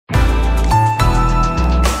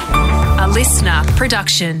listener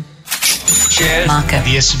production. Shares, market,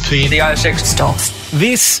 the S&P, the ASX, stocks.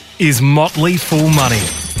 This is Motley Fool Money.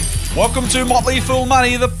 Welcome to Motley Fool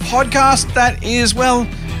Money, the podcast that is, well,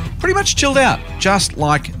 pretty much chilled out, just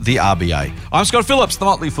like the RBA. I'm Scott Phillips, the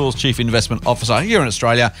Motley Fool's Chief Investment Officer here in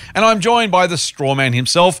Australia, and I'm joined by the Strawman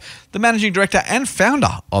himself, the Managing Director and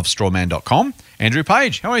Founder of Strawman.com, Andrew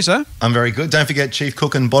Page. How are you, sir? I'm very good. Don't forget Chief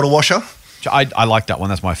Cook and Bottle Washer. I like that one.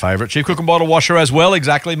 That's my favourite. Chief Cook and Bottle Washer as well.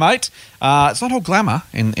 Exactly, mate. It's not all glamour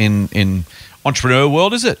in entrepreneur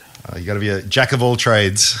world, is it? You got to be a jack of all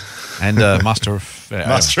trades. And master of...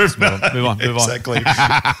 Master of... Move on. Exactly.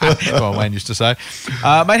 Well, Wayne used to say.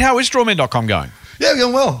 Mate, how is Strawman.com going? Yeah,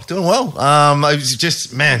 doing well. I was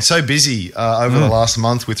just, so busy over the last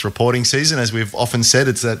month with reporting season. As we've often said,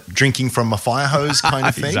 it's that drinking from a fire hose kind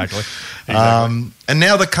of thing. Exactly. And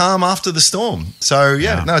now the calm after the storm. So,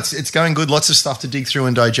 it's going good. Lots of stuff to dig through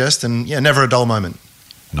and digest, and, never a dull moment.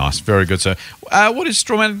 Nice. Very good, sir. What is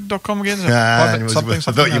Strawman.com again? I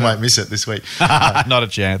thought you might miss it this week. Not a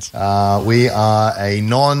chance. We are a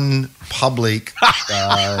non-public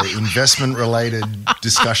investment-related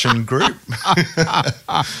discussion group.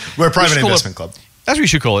 We're a private investment club. That's what you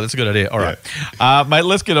should call it. That's a good idea. All right. Mate,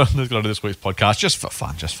 let's get on to this week's podcast just for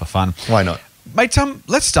fun. Why not? Mate,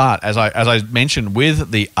 let's start, as I mentioned,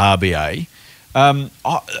 with the RBA.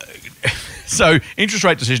 So, interest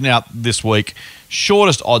rate decision out this week.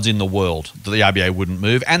 Shortest odds in the world that the RBA wouldn't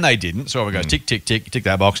move, and they didn't. So it goes tick, tick, tick, tick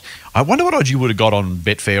that box. I wonder what odds you would have got on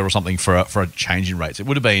Betfair or something for a change in rates. It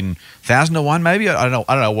would have been 1,000 to 1, maybe. I don't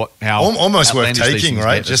know how. Almost worth taking,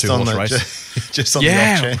 right? Just on the off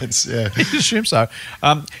chance. Yeah, I assume so.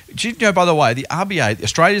 Do you know, by the way, the RBA,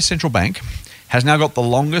 Australia's central bank, has now got the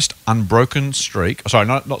longest unbroken streak. Sorry,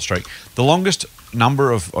 not streak. The longest amount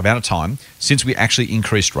of time since we actually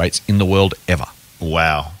increased rates in the world ever.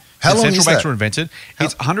 Wow. How long central is banks that? were invented.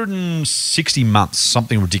 It's 160 months,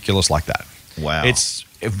 something ridiculous like that. Wow. It's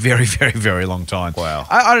a very, very, very long time. Wow.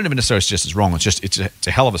 I don't even necessarily suggest it's wrong. It's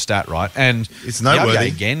a hell of a stat, right? And it's noteworthy. The RBA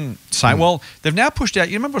again saying, well, they've now pushed out.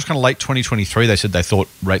 You remember it was kind of late 2023. They said they thought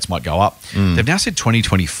rates might go up. They've now said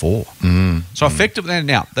 2024. So effectively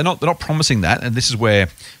now they're not promising that. And this is where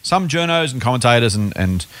some journos and commentators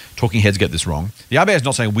and talking heads get this wrong. The RBA is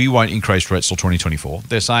not saying we won't increase rates till 2024.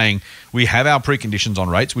 They're saying we have our preconditions on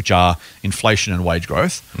rates, which are inflation and wage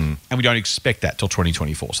growth, and we don't expect that till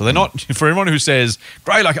 2024. So they're not, for everyone who says,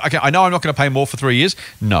 great, okay, I know I'm not going to pay more for 3 years.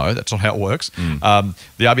 No, that's not how it works.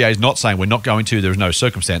 The RBA is not saying we're not going to. There is no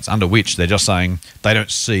circumstance under which. They're just saying they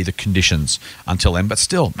don't see the conditions until then. But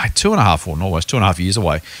still, mate, almost 2.5 years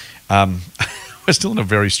away. We're still in a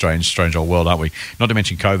very strange old world, aren't we? Not to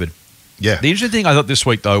mention COVID. Yeah. The interesting thing I thought this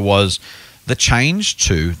week, though, was the change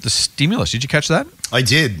to the stimulus. Did you catch that? I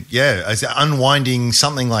did, yeah. It's unwinding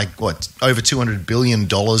something like, over $200 billion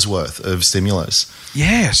worth of stimulus.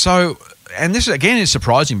 Yeah, so, and this, again, is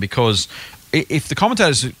surprising because if the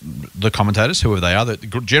commentators, whoever they are, the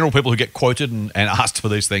general people who get quoted and asked for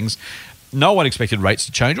these things, no one expected rates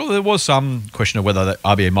to change, although there was some question of whether the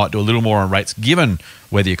RBA might do a little more on rates given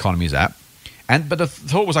where the economy is at. But the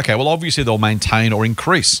thought was, okay, well, obviously they'll maintain or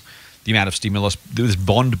increase the amount of stimulus. This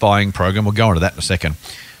bond buying program, we'll go into that in a second.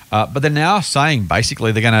 But they're now saying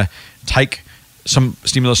basically they're going to take some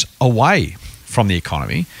stimulus away from the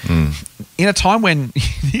economy in a time when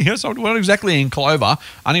so we're not exactly in clover.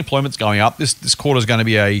 Unemployment's going up. This quarter is going to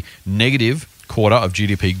be a negative quarter of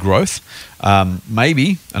GDP growth.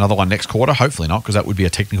 Maybe another one next quarter. Hopefully not, because that would be a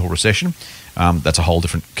technical recession. That's a whole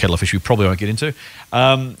different kettle of fish we probably won't get into.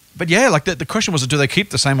 But yeah, like the question was, do they keep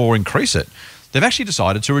the same or increase it? They've actually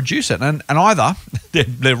decided to reduce it. And either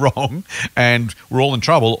they're wrong and we're all in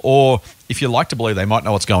trouble, or if you like to believe they might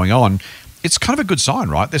know what's going on, it's kind of a good sign,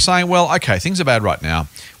 right? They're saying, well, okay, things are bad right now.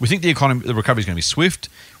 We think the recovery is going to be swift.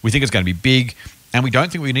 We think it's going to be big. And we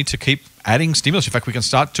don't think we need to keep adding stimulus. In fact, we can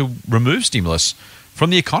start to remove stimulus from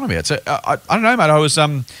the economy. I don't know, mate. I was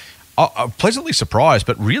pleasantly surprised,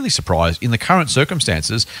 but really surprised in the current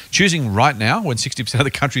circumstances, choosing right now when 60% of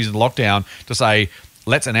the country is in lockdown to say,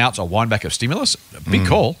 let's announce a wind back of stimulus. Big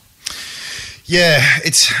call. Yeah,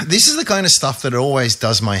 this is the kind of stuff that always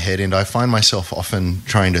does my head in. I find myself often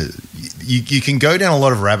trying to... You can go down a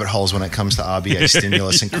lot of rabbit holes when it comes to RBA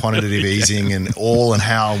stimulus and quantitative easing and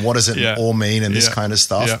how and what does it all mean and this kind of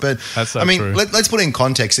stuff. Yeah. But that's so I mean, true. let's put it in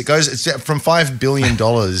context. It's from $5 billion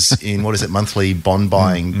in monthly bond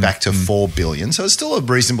buying back to $4 billion. So it's still a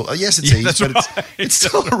reasonable. Yes, it's easy, but it's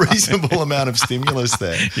still a reasonable amount of stimulus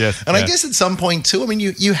there. Yes, and I guess at some point too. I mean,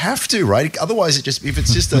 you have to, right? Otherwise, if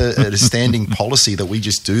it's just a standing policy that we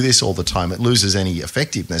just do this all the time, it loses any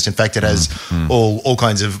effectiveness. In fact, it has all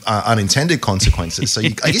kinds of unintended consequences. So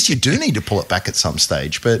I guess you do need to pull it back at some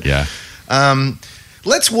stage. But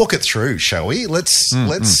Let's walk it through, shall we? Let's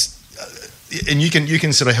and you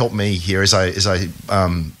can sort of help me here as I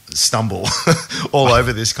stumble all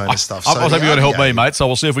over this kind of stuff. I was hoping you were going to help me, mate. So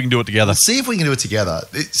we'll see if we can do it together. Let's see if we can do it together.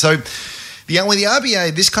 So, with the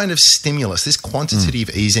RBA, this kind of stimulus, this quantitative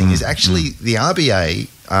easing, is actually the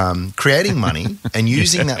RBA creating money and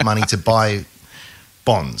using that money to buy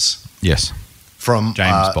bonds. Yes. From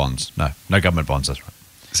James bonds. No government bonds. That's right.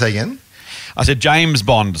 Say again. I said James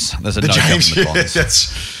bonds. There's no James, government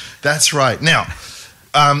bonds. That's right. Now,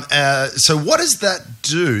 so what does that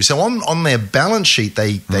do? So on their balance sheet,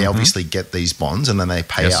 they obviously get these bonds and then they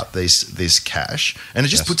pay out this cash, and it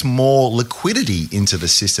just puts more liquidity into the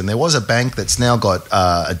system. There was a bank that's now got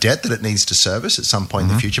a debt that it needs to service at some point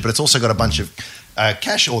in the future, but it's also got a bunch of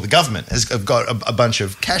cash, or the government has got a bunch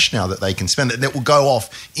of cash now that they can spend that will go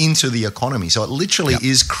off into the economy. So it literally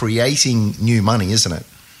is creating new money, isn't it?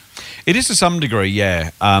 It is to some degree, yeah.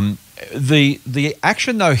 The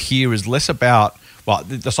action, though, here is less about, well,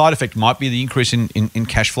 the side effect might be the increase in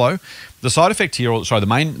cash flow. The side effect here, the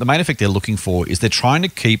main effect they're looking for is they're trying to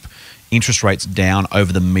keep interest rates down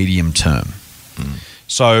over the medium term.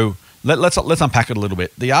 So let's unpack it a little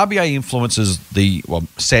bit. The RBA influences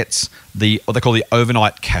sets what they call the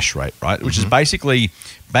overnight cash rate, right? Which is basically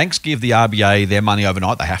banks give the RBA their money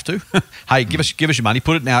overnight. They have to. Hey, give us your money.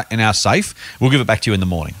 Put it in our safe. We'll give it back to you in the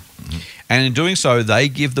morning. And in doing so, they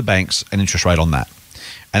give the banks an interest rate on that.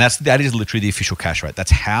 And that is literally the official cash rate.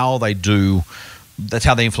 That's how they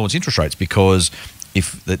influence interest rates, because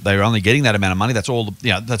if they're only getting that amount of money, that's all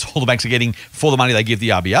the banks are getting for the money they give the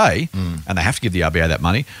RBA, and they have to give the RBA that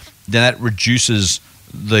money. Then that reduces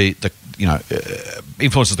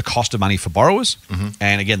influences the cost of money for borrowers,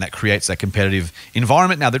 and again that creates that competitive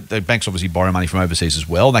environment. Now the banks obviously borrow money from overseas as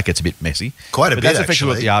well, and that gets a bit messy. Quite a bit, that's actually.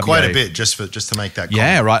 What the RBA, quite a bit, just to make that comment.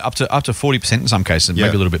 Yeah, right, up to 40% in some cases, and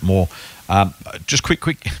maybe a little bit more. Just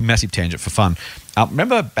quick, massive tangent for fun.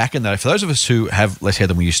 Remember back in the day, for those of us who have less hair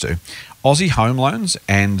than we used to, Aussie home loans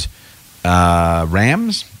and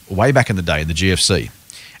RAMs way back in the day, the GFC,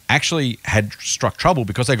 actually had struck trouble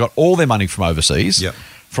because they got all their money from overseas,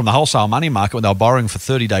 from the wholesale money market when they were borrowing for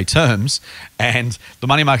 30-day terms, and the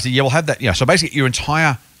money market said, we'll have that. So basically your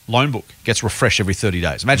entire loan book gets refreshed every 30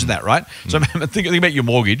 days. Imagine that, right? So think about your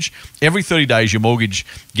mortgage. Every 30 days your mortgage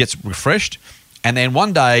gets refreshed, and then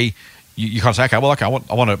one day you kind of say, okay, I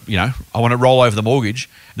want to roll over the mortgage.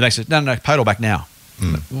 And they say, no, pay it all back now.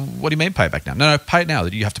 What do you mean pay it back now? No, pay it now.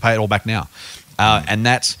 You have to pay it all back now. And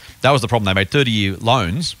that was the problem. They made 30-year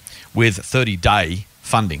loans with 30-day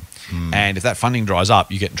funding. And if that funding dries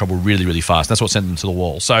up, you get in trouble really, really fast. That's what sent them to the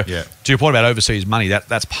wall. So to your point about overseas money,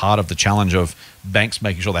 that's part of the challenge of banks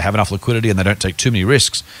making sure they have enough liquidity and they don't take too many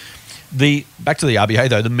risks. Back to the RBA,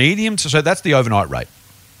 though, so that's the overnight rate.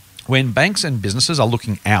 When banks and businesses are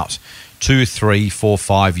looking out 2, 3, 4,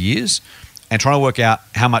 5 years and trying to work out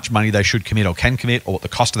how much money they should commit or can commit, or what the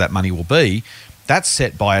cost of that money will be, that's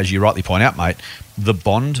set by, as you rightly point out, mate, the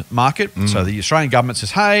bond market. So the Australian government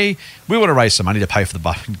says, hey, we want to raise some money to pay for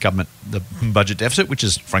the budget deficit, which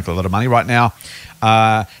is frankly a lot of money right now.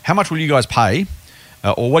 How much will you guys pay,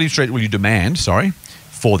 or what interest rate will you demand,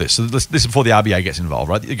 for this? So this is before the RBA gets involved,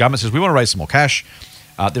 right? The government says, we want to raise some more cash.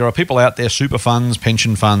 There are people out there, super funds,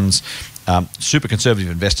 pension funds, super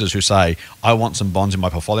conservative investors who say, I want some bonds in my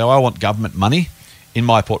portfolio. I want government money in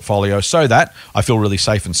my portfolio so that I feel really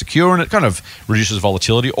safe and secure, and it kind of reduces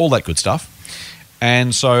volatility, all that good stuff.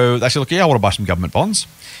 And so they say, look, I want to buy some government bonds.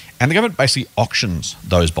 And the government basically auctions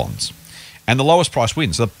those bonds. And the lowest price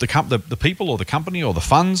wins. So the people or the company or the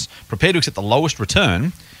funds prepared to accept the lowest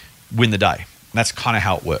return win the day. And that's kind of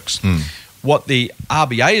how it works. What the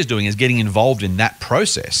RBA is doing is getting involved in that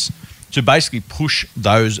process to basically push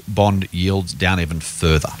those bond yields down even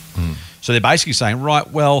further. So they're basically saying, right,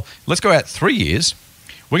 well, let's go out 3 years.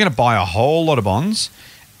 We're going to buy a whole lot of bonds.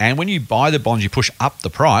 And when you buy the bonds, you push up the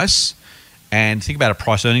price. And think about a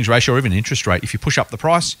price earnings ratio or even interest rate. If you push up the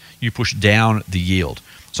price, you push down the yield.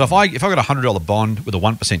 So if I got a $100 bond with a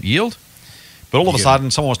 1% yield, but all of a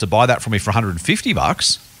sudden someone wants to buy that from me for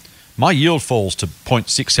 $150, my yield falls to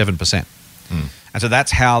 0.67%. And so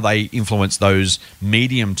that's how they influence those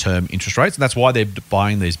medium-term interest rates. And that's why they're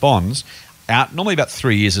buying these bonds out normally about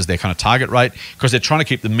 3 years as their kind of target rate, because they're trying to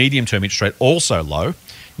keep the medium-term interest rate also low,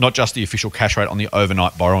 not just the official cash rate on the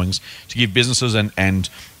overnight borrowings, to give businesses and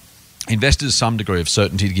investors some degree of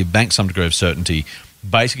certainty, to give banks some degree of certainty,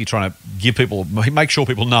 basically trying to make sure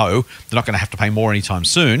people know they're not going to have to pay more anytime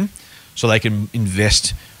soon, so they can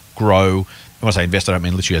invest, grow. When I say invest, I don't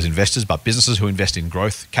mean literally as investors, but businesses who invest in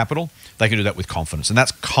growth capital, they can do that with confidence. And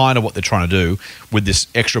that's kind of what they're trying to do with this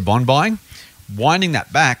extra bond buying. winding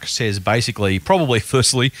that back says basically, probably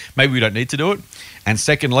firstly, maybe we don't need to do it. And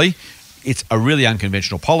secondly, it's a really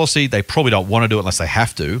unconventional policy. They probably don't want to do it unless they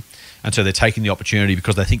have to. And so they're taking the opportunity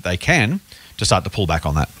because they think they can to start to pull back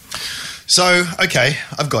on that. So, okay,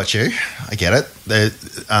 I've got you. I get it.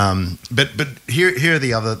 But here are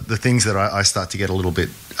the things that I start to get a little bit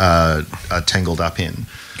tangled up in.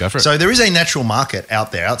 Go for it. So there is a natural market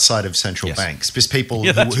out there outside of central banks. Just people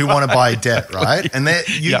who want to buy debt, right? And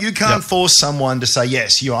you can't force someone to say,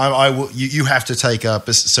 yes, you have to take up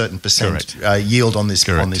a certain percent yield on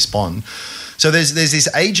this bond. So there's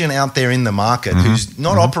this agent out there in the market who's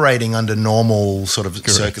not operating under normal sort of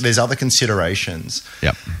circuit. There's other considerations.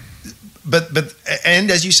 Yep. But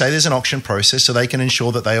as you say, there's an auction process, so they can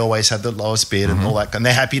ensure that they always have the lowest bid and all that, and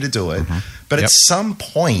they're happy to do it. But at some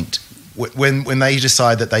point, when they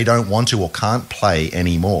decide that they don't want to or can't play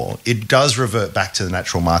anymore, it does revert back to the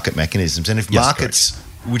natural market mechanisms. And if markets,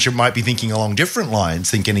 which might be thinking along different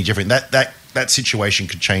lines, think any different, that situation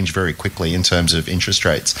could change very quickly in terms of interest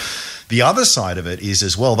rates. The other side of it is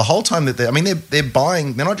as well, the whole time that they're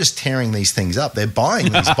buying, they're not just tearing these things up, they're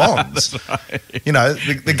buying these bonds. Right. You know,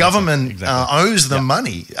 the government owes them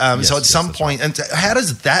money. So at some point, and how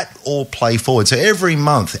does that all play forward? So every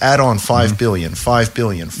month, add on 5 billion, 5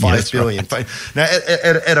 billion, 5 billion. Right. Now,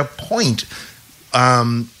 at a point,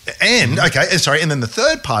 and then the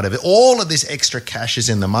third part of it, all of this extra cash is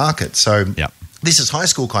in the market. So this is high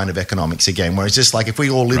school kind of economics again, where it's just like if we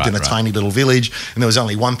all lived in a tiny little village and there was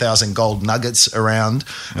only 1,000 gold nuggets around,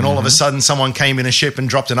 and all of a sudden someone came in a ship and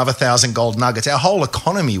dropped another 1,000 gold nuggets, our whole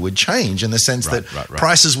economy would change in the sense that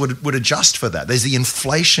prices would adjust for that. There's the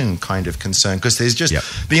inflation kind of concern because there's just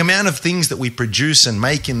the amount of things that we produce and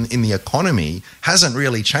make in the economy hasn't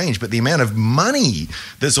really changed, but the amount of money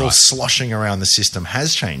that's all sloshing around the system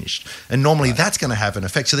has changed. And normally that's going to have an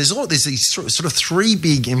effect. So there's these sort of three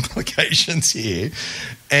big implications here.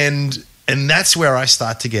 And that's where I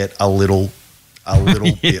start to get a little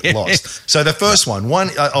bit lost. So the first one,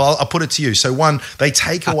 I'll put it to you. So one, they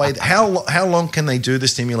take away how long can they do the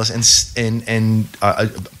stimulus and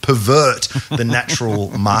pervert the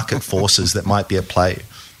natural market forces that might be at play?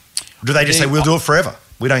 Do they just say we'll do it forever?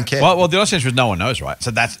 We don't care. Well, the honest answer is no one knows, right?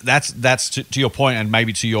 So that's to your point, and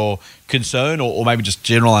maybe to your concern, or maybe just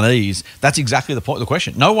general unease. That's exactly the point of the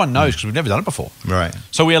question. No one knows because we've never done it before, right?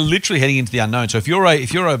 So we are literally heading into the unknown. So if you're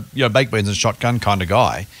a baked beans and shotgun kind of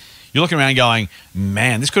guy, you're looking around going,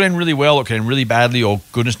 man, this could end really well, or it could end really badly, or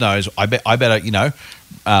goodness knows, I better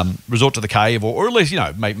resort to the cave, or at least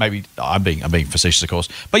maybe I'm being facetious, of course,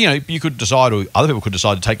 but you could decide, or other people could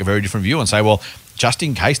decide to take a very different view and say, well, just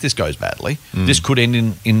in case this goes badly, this could end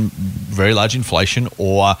in very large inflation,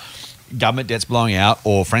 or government debt's blowing out,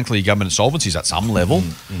 or frankly government insolvencies at some level,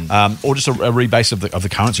 or just a rebase of the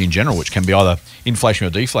currency in general, which can be either inflationary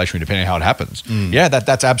or deflationary depending on how it happens.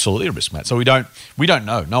 That's absolutely a risk, Matt. So we don't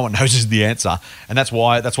know. No one knows is the answer, and that's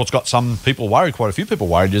what's got some people worried. Quite a few people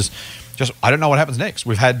worried is just I don't know what happens next.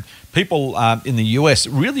 We've had people in the US,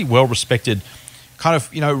 really well respected, kind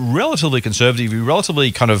of relatively conservative,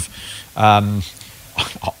 relatively kind of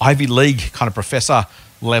Ivy League kind of professor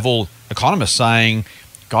level economists saying,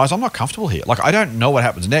 guys, I'm not comfortable here. Like, I don't know what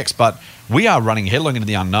happens next, but we are running headlong into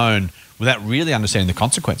the unknown without really understanding the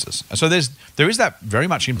consequences. And so there is that very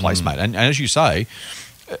much in place, mate. And as you say,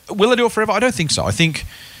 will they do it forever? I don't think so. I think,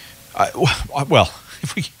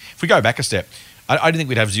 if we go back a step, I don't think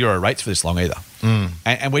we'd have zero rates for this long either.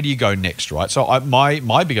 And where do you go next, right? So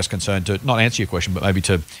my biggest concern, to not answer your question, but maybe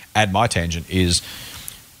to add my tangent, is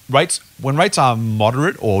rates. When rates are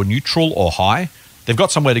moderate or neutral or high, they've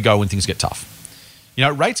got somewhere to go when things get tough.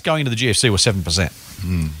 Rates going into the GFC were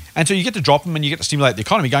 7%. And so you get to drop them and you get to stimulate the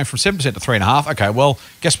economy, going from 7% to 3.5%. Okay, well,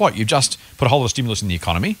 guess what? You've just put a whole lot of stimulus in the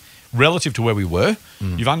economy relative to where we were.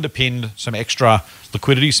 You've underpinned some extra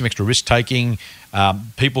liquidity, some extra risk-taking.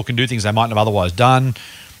 People can do things they mightn't have otherwise done.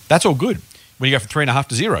 That's all good. When you go from 3.5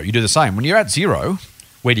 to 0, you do the same. When you're at 0,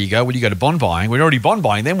 where do you go? Where do you go to bond buying? When you're already bond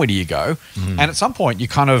buying, then where do you go? And at some point,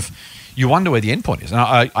 you wonder where the end point is. And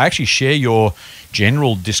I actually share your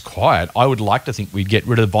general disquiet. I would like to think we'd get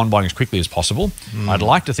rid of the bond buying as quickly as possible. I'd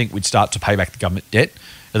like to think we'd start to pay back the government debt,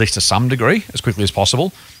 at least to some degree, as quickly as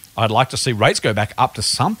possible. I'd like to see rates go back up to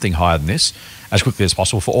something higher than this as quickly as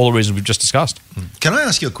possible for all the reasons we've just discussed. Can I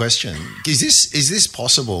ask you a question? Is this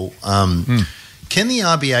possible? Can the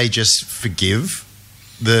RBA just forgive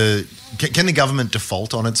Can the government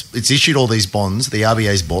default on it's issued all these bonds? The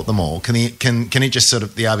RBA's bought them all. Can it just sort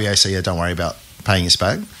of the RBA say, yeah, don't worry about paying us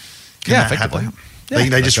back? Can that happen? Yeah,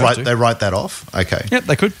 they just write that off. Okay. Yeah,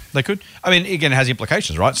 they could. I mean, again, it has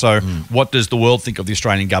implications, right? So, what does the world think of the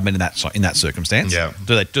Australian government in that circumstance? Yeah.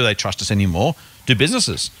 Do they trust us anymore? Do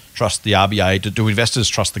businesses trust the RBA? Do investors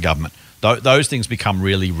trust the government? Those things become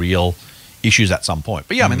really real issues at some point.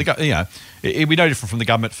 But yeah, I mean, it'd be no different from the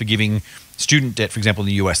government forgiving student debt, for example, in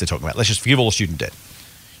the US. They're talking about, let's just forgive all the student debt.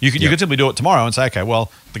 You could simply do it tomorrow and say, okay,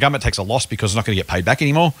 well, the government takes a loss because it's not going to get paid back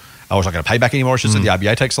anymore. Or it's not going to pay back anymore. It's just that the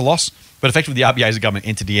RBA takes a loss. But effectively, the RBA is a government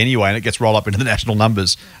entity anyway, and it gets rolled up into the national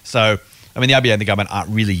numbers. So, I mean, the RBA and the government aren't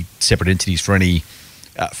really separate entities for any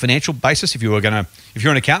financial basis. If you're an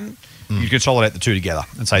accountant, you consolidate the two together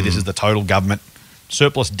and say this is the total government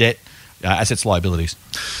surplus debt, assets, liabilities.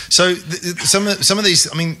 So some of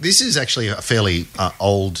these, I mean, this is actually a fairly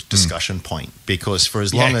old discussion point, because for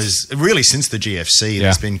as long as, really since the GFC,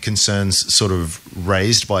 there's been concerns sort of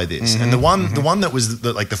raised by this. And the one that was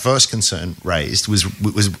the first concern raised was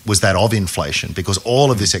that of inflation, because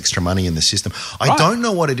all of this extra money in the system. I don't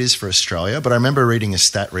know what it is for Australia, but I remember reading a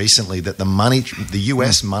stat recently that the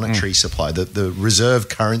US monetary supply, the reserve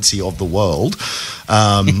currency of the world,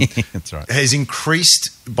 That's right. has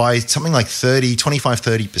increased by something like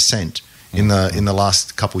 25-30% in the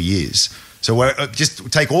last couple of years. So we're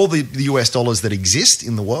just take all the US dollars that exist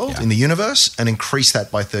in the world, in the universe, and increase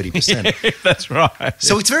that by 30%. That's right.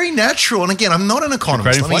 So it's very natural. And again, I'm not an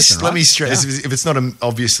economist. Let me stress, if it's not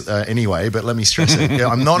obvious anyway, but let me stress it. Yeah,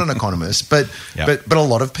 I'm not an economist, but a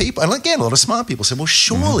lot of people, and again, a lot of smart people say, well,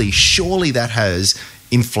 surely that has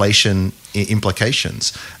inflation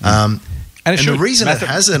implications. And the reason it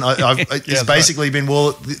hasn't it's basically been,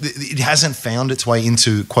 it hasn't found its way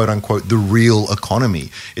into, quote unquote, the real economy.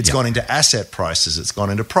 It's gone into asset prices. It's gone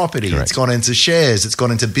into property. Correct. It's gone into shares. It's gone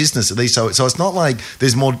into business. At least, so it's not like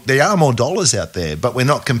there are more dollars out there, but we're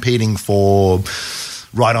not competing for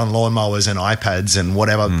ride-on lawnmowers and iPads and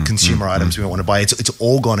whatever consumer items we want to buy. It's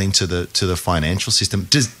all gone into the financial system.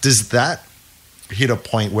 Does that hit a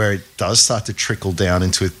point where it does start to trickle down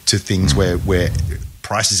into things where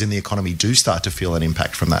prices in the economy do start to feel an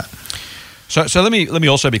impact from that? So let me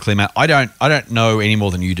also be clear, Matt. I don't know any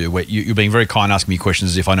more than you do. You're being very kind, asking me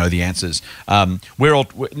questions as if I know the answers.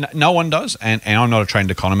 No one does, and I'm not a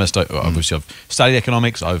trained economist. Obviously, I've studied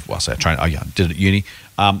economics. I did it at uni.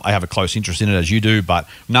 I have a close interest in it, as you do, but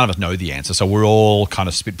none of us know the answer. So we're all kind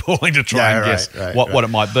of spitballing to try and guess what it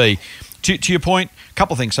might be. To your point, a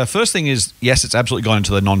couple of things. So first thing is, yes, it's absolutely gone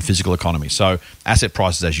into the non-physical economy. So asset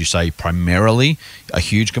prices, as you say, primarily a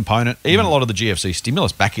huge component. Even a lot of the GFC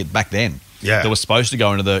stimulus back then that was supposed to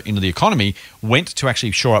go into the economy went to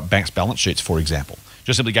actually shore up banks' balance sheets, for example.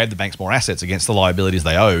 Just simply gave the banks more assets against the liabilities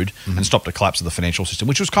they owed and stopped the collapse of the financial system,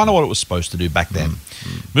 which was kind of what it was supposed to do back then.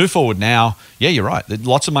 Move forward now, you're right. There's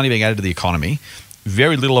lots of money being added to the economy.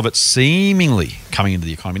 Very little of it seemingly coming into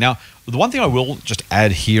the economy. Now, the one thing I will just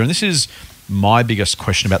add here, and this is my biggest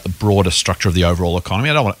question about the broader structure of the overall economy.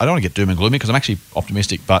 I don't want to get doom and gloomy because I'm actually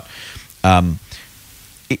optimistic, but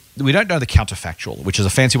we don't know the counterfactual, which is a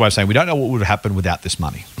fancy way of saying we don't know what would happen without this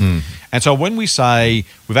money. And so when we say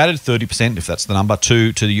we've added 30%, if that's the number,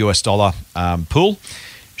 to the US dollar pool,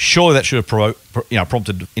 surely that should have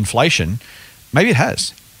prompted inflation. Maybe it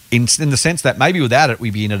has. In the sense that maybe without it,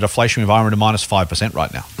 we'd be in a deflationary environment of minus 5%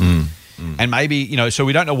 right now. And maybe, so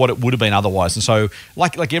we don't know what it would have been otherwise. And so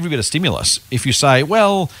like every bit of stimulus, if you say,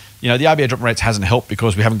 well, the RBA drop rates hasn't helped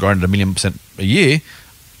because we haven't grown at 1 million% a year,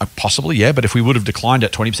 possibly, yeah. But if we would have declined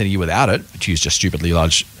at 20% a year without it, to use just stupidly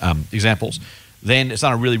large examples, then it's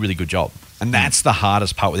done a really, really good job. And that's the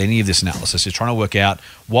hardest part with any of this analysis, is trying to work out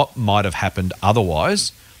what might have happened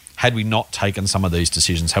otherwise had we not taken some of these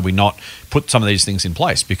decisions, had we not put some of these things in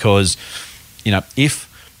place. Because, if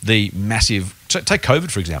the massive, take COVID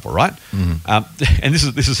for example, right? And this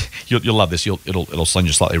is you'll love this. It'll send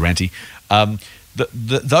you slightly ranty.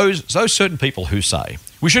 Those certain people who say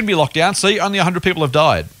we shouldn't be locked down. See, only 100 people have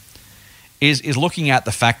died. Is looking at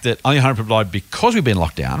the fact that only 100 people died because we've been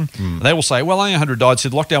locked down. They will say, well, only 100 died, so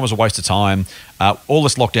the lockdown was a waste of time. All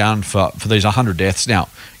this lockdown for these 100 deaths. Now,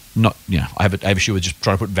 I have an issue with just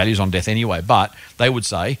trying to put values on death anyway, but they would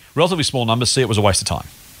say, relatively small numbers, see, it was a waste of time.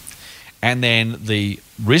 And then the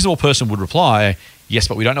reasonable person would reply, yes,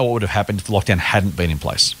 but we don't know what would have happened if the lockdown hadn't been in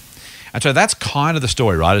place. And so that's kind of the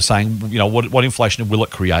story, right? Is saying, what inflation will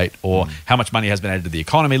it create, or how much money has been added to the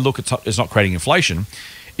economy? Look, it's not creating inflation.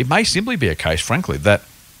 It may simply be a case, frankly, that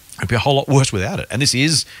it'd be a whole lot worse without it. And this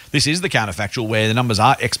is the counterfactual where the numbers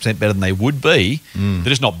are X% better than they would be. They're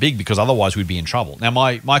just not big because otherwise we'd be in trouble. Now,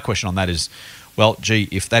 my question on that is, well, gee,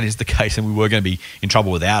 if that is the case and we were going to be in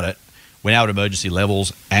trouble without it, we're now at emergency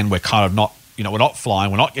levels and we're kind of not, we're not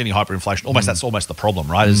flying, we're not getting hyperinflation. That's almost the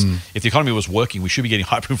problem, right? Is if the economy was working, we should be getting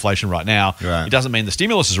hyperinflation right now. Right. It doesn't mean the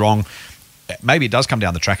stimulus is wrong. maybe it does come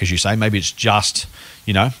down the track, as you say. Maybe it's just,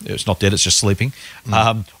 it's not dead, it's just sleeping.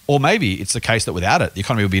 Or maybe it's the case that without it, the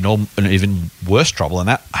economy would be in even worse trouble, and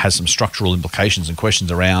that has some structural implications and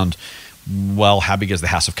questions around, well, how big is the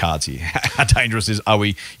house of cards here? How dangerous are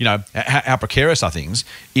we? How precarious are things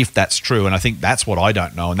if that's true? And I think that's what I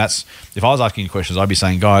don't know. And that's, if I was asking you questions, I'd be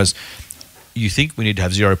saying, guys, you think we need to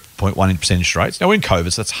have 0.1 percentage rates? Now, we're in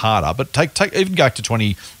COVID, so that's harder. But take even go back to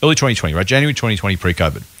early 2020, right? January 2020,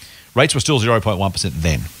 pre-COVID. Rates were still 0.1%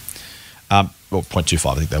 then. Well,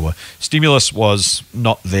 0.25, I think they were. Stimulus was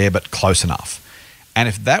not there, but close enough. And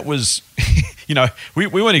if that was, we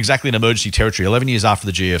weren't exactly in emergency territory. 11 years after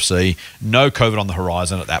the GFC, no COVID on the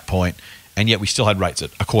horizon at that point, and yet we still had rates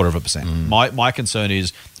at 0.25%. My concern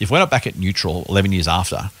is, if we're not back at neutral 11 years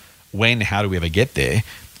after, how do we ever get there?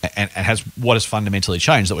 And what has fundamentally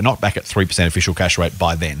changed, that we're not back at 3% official cash rate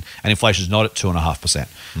by then, and inflation's not at 2.5%.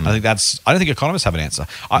 I don't think economists have an answer.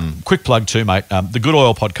 Quick plug too, mate. The Good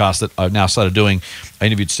Oil podcast that I've now started doing, I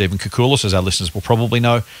interviewed Stephen Koukoulas, as our listeners will probably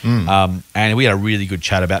know, and we had a really good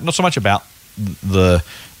chat about, not so much about the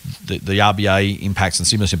RBA impacts and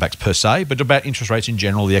stimulus impacts per se, but about interest rates in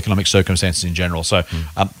general, the economic circumstances in general. So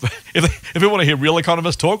if you want to hear real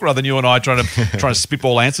economists talk rather than you and I trying to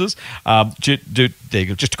spitball answers, there you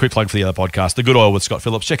go. Just a quick plug for the other podcast, The Good Oil with Scott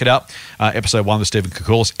Phillips. Check it out. Episode 1 with Stephen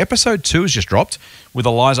Koukoulas. Episode 2 has just dropped with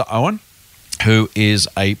Eliza Owen, who is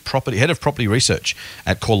a head of property research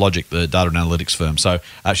at CoreLogic, the data and analytics firm. So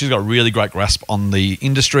she's got a really great grasp on the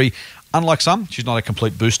industry. Unlike some, she's not a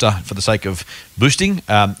complete booster for the sake of boosting.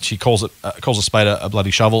 She calls a spade a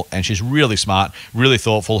bloody shovel, and she's really smart, really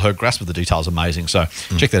thoughtful. Her grasp of the detail is amazing. So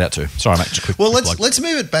check that out too. Sorry, mate. Just a quick plug. Let's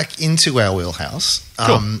move it back into our wheelhouse.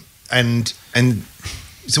 Cool. And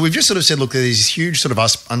so we've just sort of said, look, there's these huge sort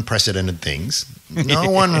of unprecedented things. No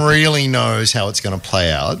one really knows how it's going to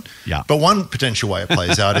play out. Yeah. But one potential way it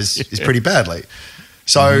plays out is pretty badly.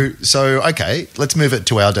 So okay, let's move it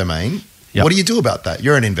to our domain. Yep. What do you do about that?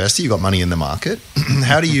 You're an investor. You've got money in the market.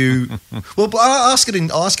 How do you – well, I'll ask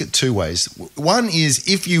it two ways. One is,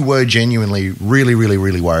 if you were genuinely really, really,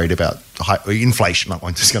 really worried about inflation –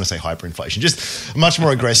 I'm just going to say hyperinflation, just much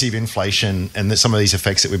more aggressive inflation and some of these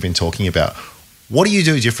effects that we've been talking about, what do you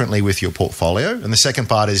do differently with your portfolio? And the second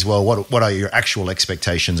part is, well, what are your actual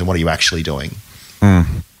expectations and what are you actually doing?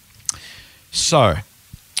 So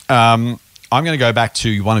I'm going to go back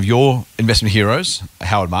to one of your investment heroes,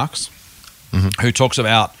 Howard Marks, who talks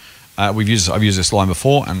about, I've used this line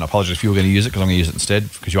before, and I apologize if you were going to use it because I'm going to use it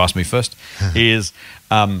instead because you asked me first, is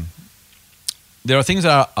there are things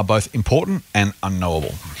that are both important and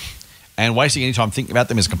unknowable. And wasting any time thinking about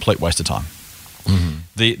them is a complete waste of time.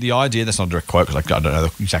 The idea, that's not a direct quote because I don't know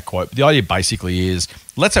the exact quote, but the idea basically is,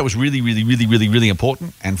 let's say it was really, really, really, really, really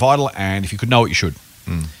important and vital, and if you could know it, you should.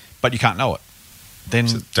 But you can't know it. Then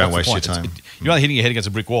so don't waste your time. You're only hitting your head against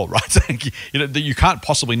a brick wall, right? You can't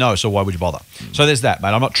possibly know, so why would you bother? So there's that, mate.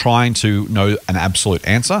 I'm not trying to know an absolute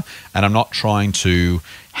answer, and I'm not trying to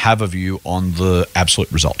have a view on the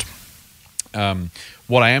absolute result.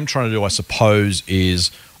 What I am trying to do, I suppose,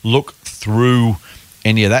 is look through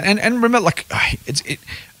any of that, and remember, like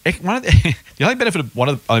one of the only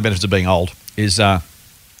benefits of being old is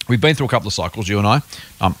we've been through a couple of cycles, you and I.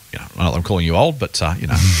 I'm not calling you old, but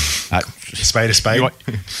spade a spade.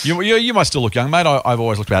 You might still look young, mate. I've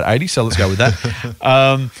always looked about 80, so let's go with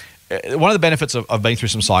that. One of the benefits of being through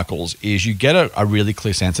some cycles is you get a really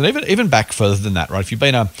clear sense, and even back further than that, right? If you've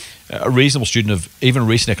been a reasonable student of even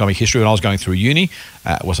recent economic history, when I was going through uni,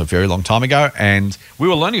 it was a very long time ago, and we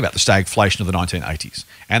were learning about the stagflation of the 1980s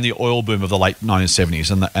and the oil boom of the late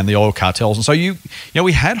 1970s and the oil cartels, and so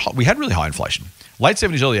we had really high inflation. Late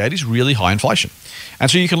 70s, early 80s, really high inflation. And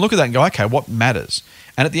so you can look at that and go, okay, what matters?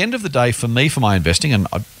 And at the end of the day, for me, for my investing, and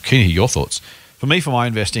I'm keen to hear your thoughts, for me, for my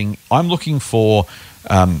investing, I'm looking for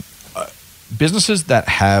businesses that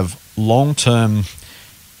have long-term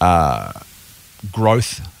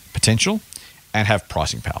growth potential and have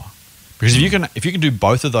pricing power. Because if you can do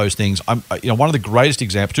both of those things, one of the greatest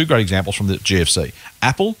examples, two great examples from the GFC.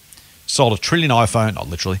 Apple sold 1 trillion iPhone, not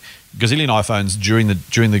literally, gazillion iPhones during the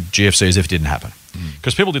GFC as if it didn't happen.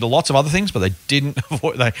 Because people did lots of other things, but they didn't.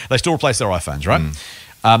 They still replaced their iPhones, right?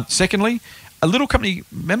 Secondly, a little company,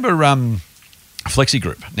 remember Flexi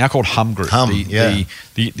Group, now called Hum Group.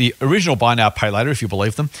 The original buy now, pay later, if you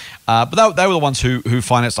believe them. But they were the ones who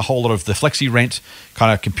financed a whole lot of the Flexi Rent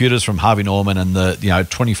kind of computers from Harvey Norman and the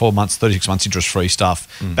 24 months, 36 months interest-free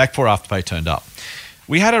stuff. Back before Afterpay turned up.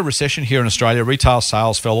 We had a recession here in Australia. Retail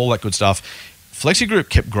sales fell, all that good stuff. Flexi Group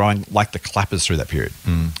kept growing like the clappers through that period.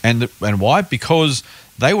 And why? Because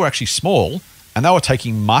they were actually small and they were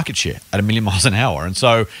taking market share at 1,000,000 miles an hour. And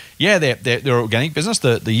so, yeah, they're organic business.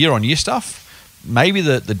 The year-on-year stuff, maybe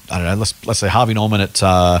the I don't know. Let's say Harvey Norman at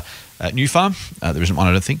New Farm. There isn't one,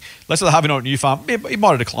 I don't think. Let's say the Harvey Norman at New Farm, it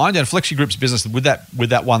might have declined. And Flexi Group's business with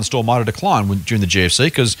that one store might have declined during the GFC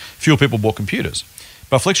because fewer people bought computers.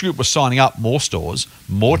 But Flexi Group was signing up more stores,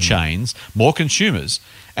 more chains, more consumers.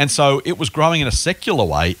 And so it was growing in a secular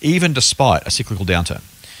way, even despite a cyclical downturn.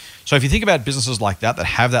 So if you think about businesses like that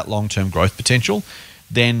have that long-term growth potential,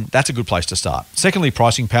 then that's a good place to start. Secondly,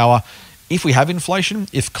 pricing power. If we have inflation,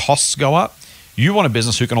 if costs go up, you want a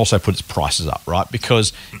business who can also put its prices up, right?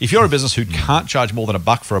 Because if you're a business who can't charge more than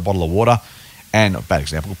 $1 for a bottle of water, and a bad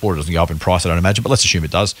example, water doesn't go up in price, I don't imagine, but let's assume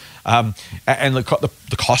it does, and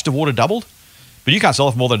the cost of water doubled, but you can't sell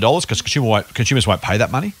it for more than $1 because consumers won't pay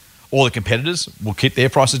that money, or the competitors will keep their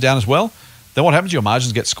prices down as well, then what happens? Your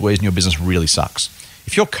margins get squeezed and your business really sucks.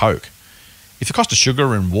 If you're Coke, if the cost of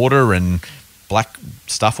sugar and water and black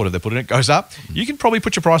stuff, whatever they put in it, goes up, you can probably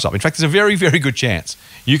put your price up. In fact, there's a very, very good chance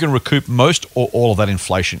you can recoup most or all of that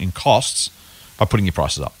inflation in costs by putting your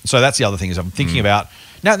prices up. So that's the other thing is I'm thinking about.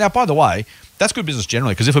 Now, by the way, that's good business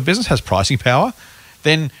generally because if a business has pricing power,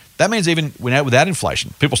 then that means even without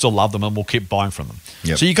inflation, people still love them and will keep buying from them.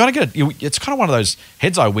 Yep. So you got to get it. It's kind of one of those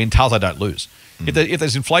heads I win, tails I don't lose. If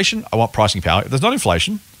there's inflation, I want pricing power. If there's not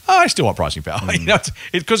inflation, I still want pricing power.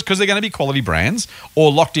 Because they're going to be quality brands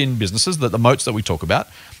or locked-in businesses. The moats that we talk about,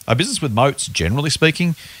 a business with moats, generally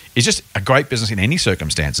speaking, is just a great business in any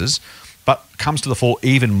circumstances, but comes to the fore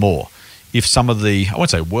even more if some of the, I won't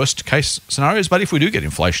say worst case scenarios, but if we do get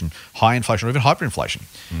inflation, high inflation or even hyperinflation,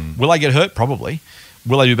 will they get hurt? Probably.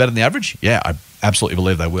 Will they do better than the average? Yeah, I absolutely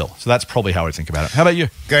believe they will. So that's probably how I think about it. How about you?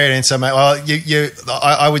 Great answer, mate. Well,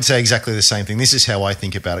 I would say exactly the same thing. This is how I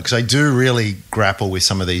think about it because I do really grapple with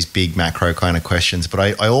some of these big macro kind of questions, but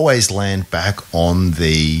I always land back on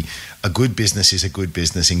a good business is a good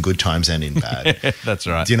business in good times and in bad. That's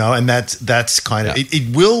right. And that's kind of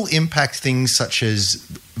it will impact things such as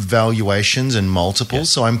valuations and multiples.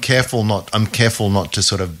 Yeah. So I'm careful not to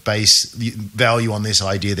sort of base the value on this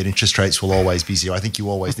idea that interest rates will always be zero. I think you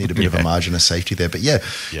always need a bit of a margin of safety there. But you're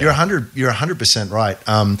 100% right.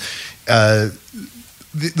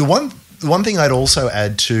 The one thing I'd also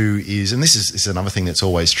add to is, and this is another thing that's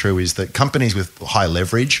always true, is that companies with high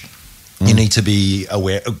leverage you need to be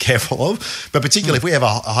careful of, but particularly if we have a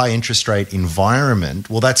high interest rate environment,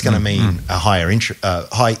 well, that's going to mean a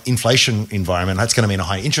high inflation environment. That's going to mean a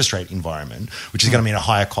high interest rate environment, which is going to mean a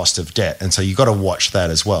higher cost of debt. And so you've got to watch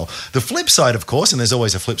that as well. The flip side, of course, and there's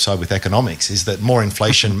always a flip side with economics, is that more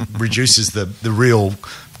inflation reduces the real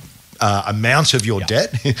amount of your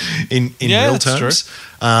debt in real terms.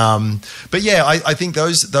 But I think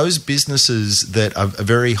those businesses that are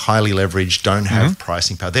very highly leveraged don't have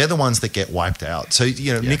pricing power. They're the ones that get wiped out. So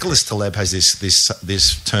Nicholas Taleb has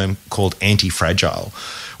this term called anti-fragile,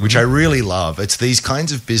 which I really love. It's these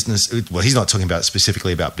kinds of business. Well, he's not talking about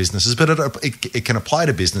specifically about businesses, but it can apply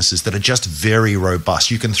to businesses that are just very robust.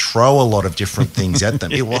 You can throw a lot of different things at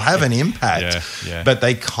them. It will have an impact, but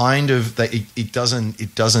they it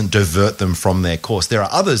doesn't divert them from their course. There are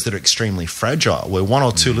others that are extremely fragile, where one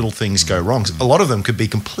or two little things go wrong. A lot of them could be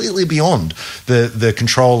completely beyond the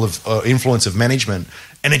control of influence of management,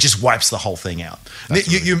 and it just wipes the whole thing out.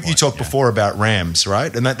 You talked before about Rams,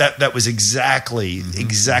 right? And that was exactly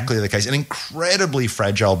the case. An incredibly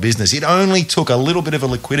fragile business. It only took a little bit of a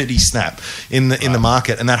liquidity snap in the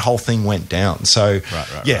market, and that whole thing went down. So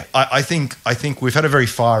I think we've had a very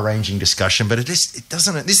far-ranging discussion, but it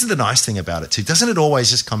doesn't. This is the nice thing about it too. Doesn't it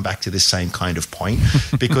always just come back to this same kind of point?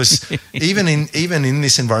 Because even in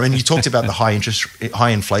this environment, you talked about the high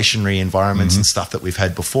inflationary environments and stuff that we've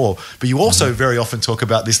had before, but you also very often talk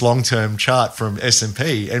about this long-term chart from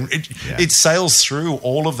S&P, and it sails through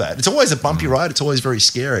all of that. It's always a bumpy ride. It's always very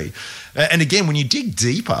scary. And again, when you dig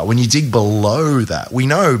deeper, when you dig below that, we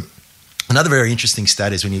know another very interesting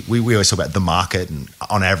stat is we always talk about the market, and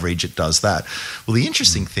on average it does that. Well, the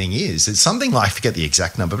interesting thing is it's something like, I forget the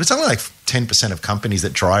exact number, but it's something like 10% of companies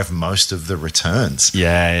that drive most of the returns.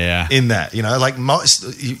 In that, like most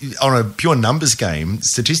on a pure numbers game,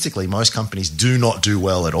 statistically, most companies do not do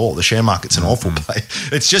well at all. The share market's an awful play.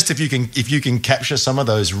 It's just if you can capture some of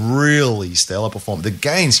those really stellar performance, the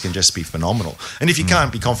gains can just be phenomenal. And if you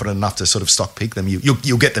can't be confident enough to sort of stock pick them,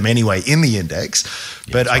 you'll get them anyway in the index.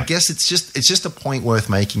 But I guess it's just a point worth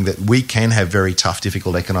making that we can have very tough,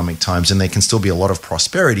 difficult economic times, and there can still be a lot of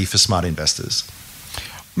prosperity for smart investors.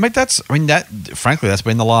 Mate, frankly, that's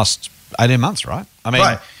been the last 18 months, right? I mean,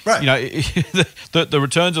 right. the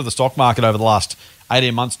returns of the stock market over the last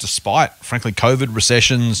 18 months, despite, frankly, COVID,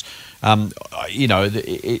 recessions.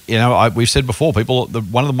 We've said before,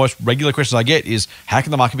 one of the most regular questions I get is, how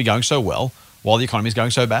can the market be going so well while the economy is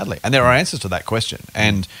going so badly? And there are answers to that question.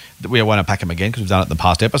 And we won't unpack them again because we've done it in the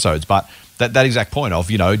past episodes. But that exact point of,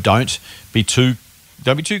 don't be too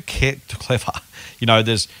clever.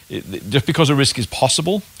 Just because a risk is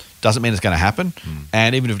possible doesn't mean it's going to happen.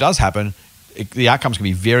 And even if it does happen, the outcomes can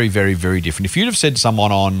be very, very, very different. If you'd have said to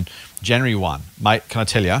someone on January 1, mate, can I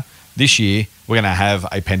tell you, this year we're going to have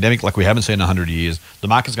a pandemic like we haven't seen in 100 years. The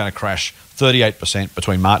market's going to crash 38%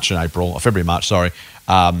 between March and April, or February, March, sorry.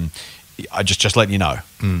 I just letting you know.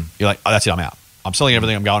 You're like, oh, that's it, I'm out. I'm selling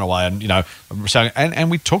everything, I'm going away. And, I'm selling,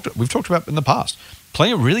 and we've talked about in the past,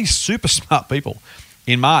 plenty of really super smart people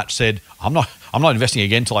in March said, I'm not investing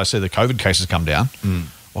again until I see the COVID cases come down.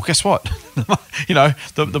 Well, guess what?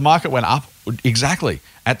 The market went up exactly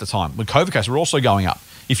at the time. When COVID cases were also going up.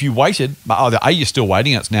 If you waited, either A, you're still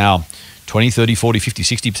waiting, and it's now 20, 30, 40, 50,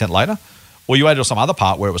 60% later, or you waited on some other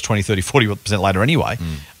part where it was 20, 30, 40% later anyway.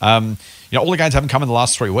 All the gains haven't come in the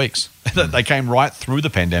last 3 weeks. They came right through the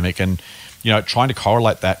pandemic, and trying to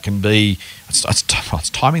correlate that can be it's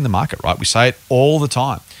timing the market, right? We say it all the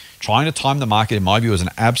time. Trying to time the market, in my view, is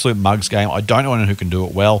an absolute mugs game. I don't know anyone who can do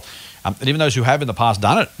it well. And even those who have in the past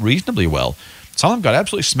done it reasonably well, some of them got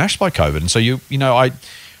absolutely smashed by COVID. And so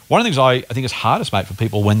one of the things I think is hardest, mate, for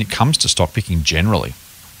people when it comes to stock picking generally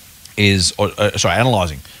is,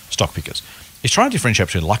 analysing stock pickers, is trying to differentiate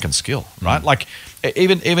between luck and skill, right? Like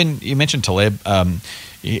even you mentioned Taleb,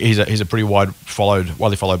 he's a pretty widely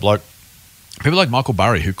followed bloke. People like Michael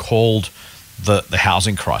Burry, who called the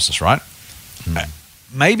housing crisis, right?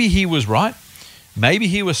 Maybe he was right. Maybe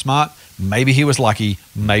he was smart. Maybe he was lucky.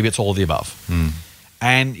 Maybe it's all of the above.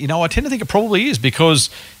 And, I tend to think it probably is, because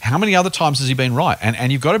how many other times has he been right?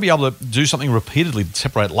 And you've got to be able to do something repeatedly to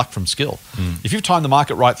separate luck from skill. If you've timed the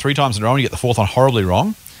market right 3 times in a row and you get the fourth one horribly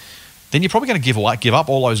wrong, then you're probably going to give up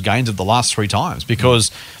all those gains of the last 3 times,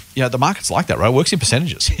 because the market's like that, right? It works in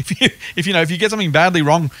percentages. If you get something badly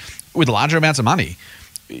wrong with larger amounts of money,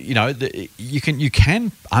 you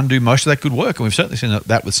can undo most of that good work. And we've certainly seen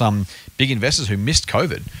that with some big investors who missed the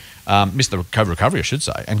COVID recovery, I should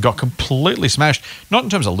say, and got completely smashed, not in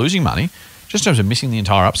terms of losing money, just in terms of missing the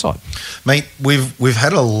entire upside. Mate, we've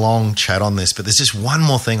had a long chat on this, but there's just one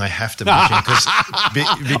more thing I have to mention,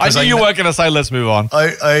 because I knew you weren't going to say let's move on.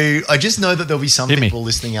 I just know that there'll be some people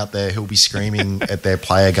listening out there who'll be screaming at their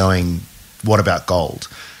player going, what about gold?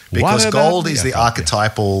 Because gold is the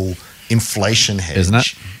archetypal inflation hedge, isn't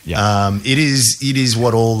it? Yeah. It is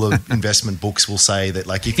what all the investment books will say, that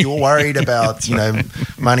like if you're worried about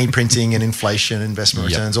money printing and inflation, investment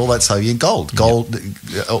returns, all that stuff, gold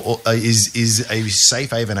is a safe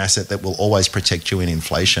haven asset that will always protect you in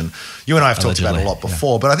inflation. You and I have talked about it a lot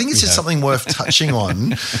before, but I think it's just something worth touching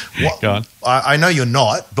on. Go on. I know you're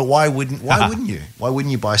not, but why wouldn't you? Why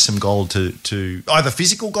wouldn't you buy some gold to either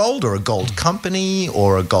physical gold or a gold company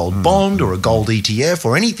or a gold bond or a gold ETF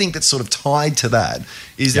or anything that's sort of tied to that?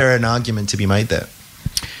 Is there an argument to be made there?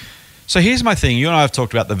 So here's my thing. You and I have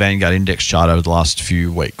talked about the Vanguard index chart over the last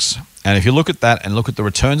few weeks. And if you look at that and look at the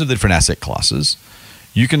returns of the different asset classes,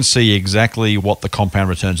 you can see exactly what the compound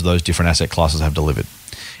returns of those different asset classes have delivered.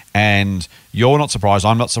 And you're not surprised,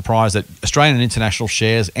 I'm not surprised that Australian and international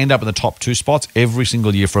shares end up in the top 2 spots every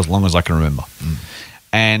single year for as long as I can remember.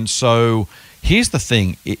 And so here's the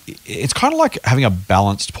thing. It's kind of like having a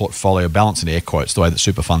balanced portfolio, balance in air quotes, the way that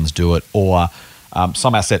super funds do it, or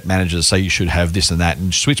some asset managers say you should have this and that,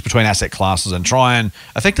 and switch between asset classes and try and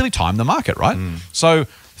effectively time the market, right? So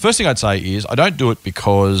first thing I'd say is I don't do it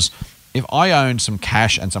because if I owned some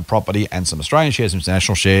cash and some property and some Australian shares and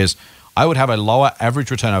international shares, I would have a lower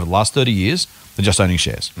average return over the last 30 years than just owning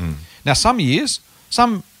shares. Now, some years,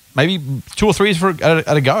 maybe 2 or 3 years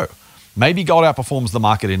at a go, maybe gold outperforms the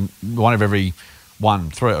market in one of every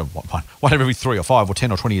 3 or 5 or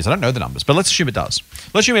 10 or 20 years. I don't know the numbers, but let's assume it does.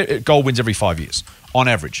 Let's assume gold wins every 5 years on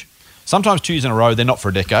average. Sometimes 2 years in a row, they're not for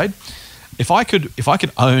a decade. If I could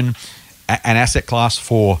own an asset class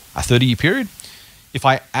for a 30-year period, if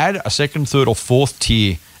I add a 2nd, 3rd or 4th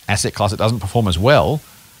tier asset class that doesn't perform as well,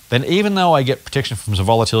 then even though I get protection from some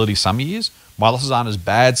volatility some years, my losses aren't as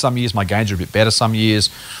bad some years, my gains are a bit better some years.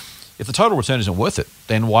 If the total return isn't worth it,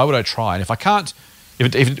 then why would I try? And if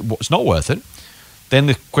it's not worth it, then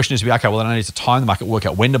the question is to be, okay, well, then I need to time the market, work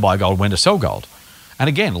out when to buy gold, when to sell gold. And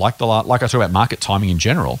again, like I talk about market timing in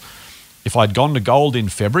general, if I'd gone to gold in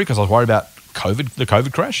February because I was worried about the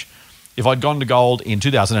COVID crash, if I'd gone to gold in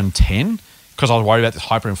 2010 because I was worried about this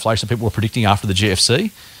hyperinflation people were predicting after the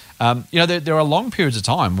GFC, there are long periods of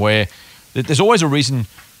time where there's always a reason,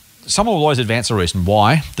 someone will always advance a reason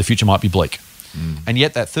why the future might be bleak. And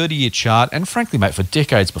yet that 30-year chart, and frankly, mate, for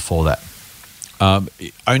decades before that,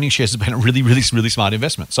 owning shares has been a really, really, really smart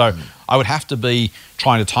investment. So I would have to be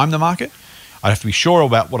trying to time the market. I'd have to be sure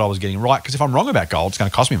about what I was getting right, because if I'm wrong about gold, it's going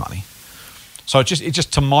to cost me money. So it's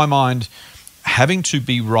just to my mind, having to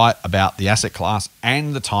be right about the asset class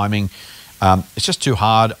and the timing, it's just too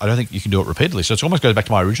hard. I don't think you can do it repeatedly. So it almost goes back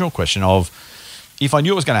to my original question of, if I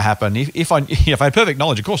knew it was going to happen, if I had perfect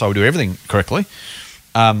knowledge, of course I would do everything correctly.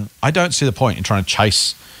 I don't see the point in trying to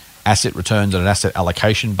chase asset returns on an asset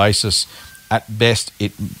allocation basis. At best,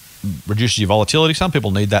 it reduces your volatility. Some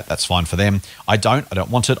people need that. That's fine for them. I don't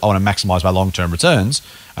want it. I want to maximize my long-term returns,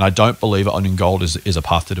 and I don't believe owning gold is a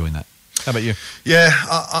path to doing that. How about you? Yeah,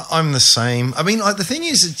 I'm the same. I mean, the thing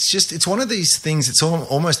is, it's one of these things. It's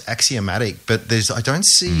almost axiomatic, but I don't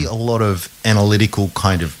see a lot of analytical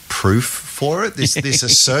kind of proof for it. This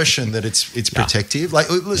assertion that it's protective.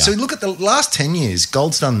 So look at the last 10 years.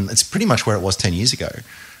 Gold's done. It's pretty much where it was 10 years ago.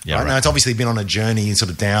 Yeah, right. Now it's obviously been on a journey, sort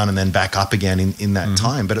of down and then back up again in that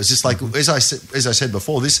time. But it's just like as I said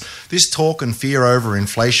before, this talk and fear over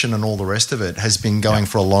inflation and all the rest of it has been going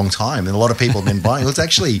for a long time, and a lot of people have been buying. It's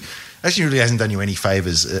actually really hasn't done you any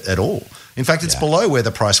favors at all. In fact, it's below where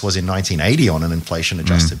the price was in 1980 on an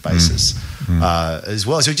inflation-adjusted basis as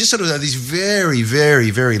well. So it just sort of have these very, very,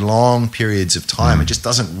 very long periods of time. It just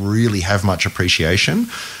doesn't really have much appreciation.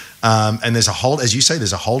 And there's as you say,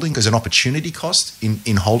 there's a holding, there's an opportunity cost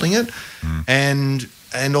in holding it.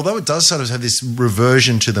 And although it does sort of have this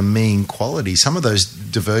reversion to the mean quality, some of those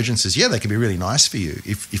divergences, they can be really nice for you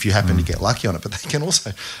if you happen to get lucky on it. But they can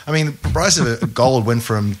also, I mean, the price of a gold went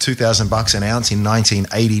from $2,000 an ounce in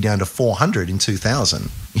 1980 down to $400 in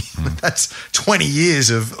 2000. That's 20 years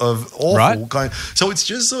of awful kind. So it's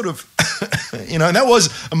just sort of, and that was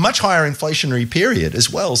a much higher inflationary period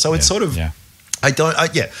as well. So it's sort of, I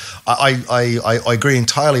agree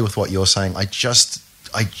entirely with what you're saying. I just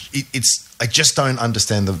don't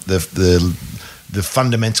understand the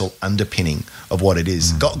fundamental underpinning of what it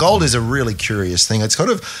is. Gold is a really curious thing. It's kind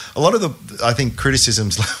of a lot of I think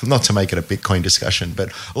criticisms, not to make it a Bitcoin discussion,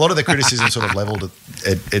 but a lot of the criticism sort of leveled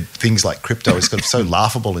at things like crypto is kind of so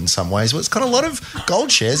laughable in some ways. Well, it's kind of a lot of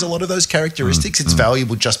gold shares, a lot of those characteristics. It's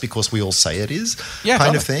valuable just because we all say it is,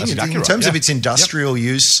 kind of thing. That's exactly in terms of its industrial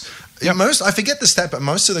use. I forget the stat, but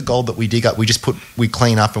most of the gold that we dig up, we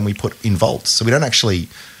clean up and we put in vaults. So we don't actually,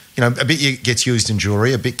 a bit gets used in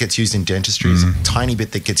jewelry, a bit gets used in dentistry, there's a tiny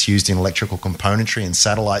bit that gets used in electrical componentry and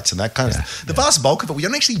satellites and that kind of stuff. The vast bulk of it, we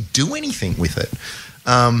don't actually do anything with it.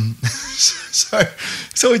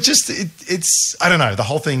 So it's I don't know,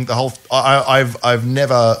 I've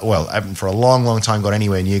never, I haven't for a long, long time got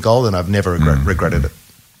anywhere near gold, and I've never regretted it.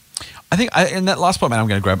 I think, and that last point, man, I'm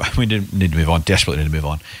going to grab. We need to move on. Desperately need to move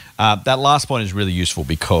on. That last point is really useful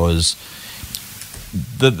because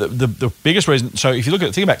the biggest reason. So if you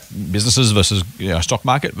think about businesses versus stock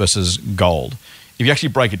market versus gold, if you actually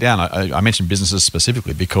break it down, I mentioned businesses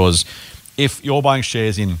specifically because if you're buying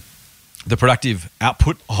shares in the productive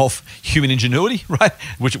output of human ingenuity, right,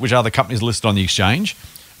 which are the companies listed on the exchange,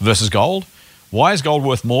 versus gold, why is gold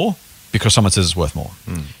worth more? Because someone says it's worth more.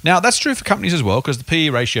 Now, that's true for companies as well, because the PE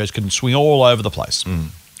ratios can swing all over the place.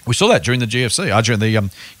 We saw that during the GFC, during the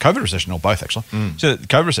COVID recession, or both actually. So the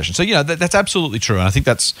COVID recession. So that's absolutely true, and I think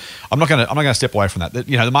I'm not going to step away from that.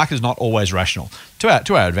 The market is not always rational to our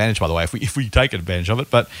advantage, by the way, if we take advantage of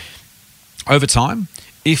it. But over time,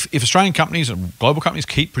 if Australian companies and global companies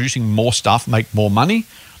keep producing more stuff, make more money,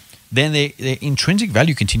 then their intrinsic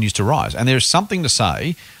value continues to rise, and there's something to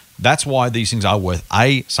say. That's why these things are worth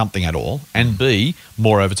A, something at all, and B,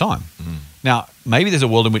 more over time. Now, maybe there's a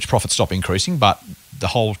world in which profits stop increasing, but the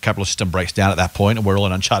whole capitalist system breaks down at that point and we're all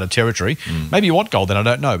in uncharted territory. Maybe you want gold, then I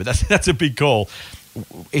don't know, but that's a big call.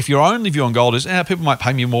 If your only view on gold is, people might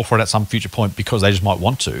pay me more for it at some future point because they just might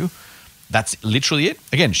want to, that's literally it.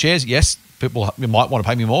 Again, shares, yes, people might want to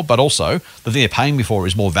pay me more, but also the thing they're paying me for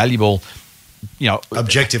is more valuable,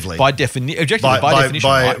 objectively, by definition,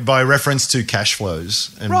 right? by reference to cash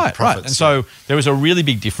flows and profits. Right. And so there was a really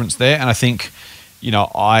big difference there, and I think,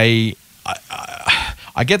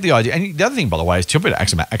 I get the idea. And the other thing, by the way, is to a bit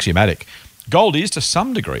axiomatic. Gold is to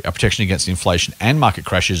some degree a protection against inflation and market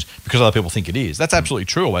crashes because other people think it is. That's absolutely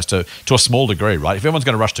true, almost to a small degree, right? If everyone's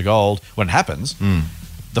going to rush to gold when it happens,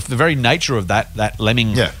 the very nature of that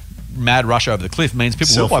lemming. Mad rush over the cliff means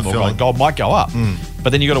people will buy more gold. Gold might go up,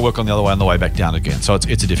 but then you've got to work on the other way on the way back down again. So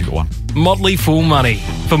it's a difficult one. Motley Fool Money.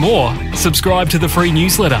 For more, subscribe to the free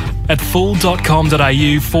newsletter at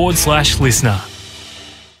fool.com.au/listener.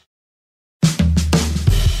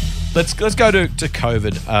 Let's go to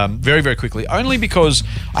COVID very, very quickly, only because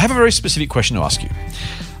I have a very specific question to ask you.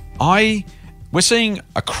 we're seeing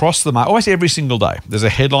across the market, almost every single day, there's a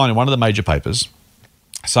headline in one of the major papers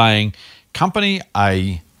saying Company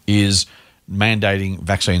A is mandating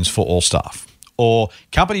vaccines for all staff, or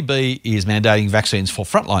Company B is mandating vaccines for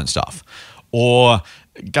frontline staff, or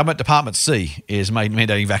Government Department C is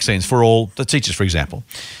mandating vaccines for all the teachers, for example.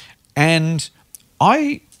 And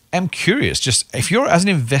I am curious, just if you're as an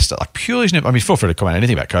investor, like purely as an, I mean, feel free to comment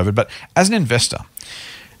anything about COVID, but as an investor,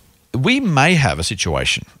 we may have a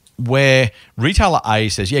situation where retailer A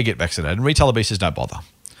says, yeah, get vaccinated, and retailer B says, don't bother.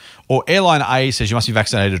 Or airline A says you must be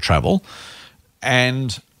vaccinated to travel,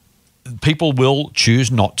 and people will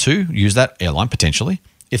choose not to use that airline potentially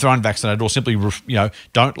if they're unvaccinated, or simply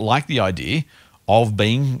don't like the idea of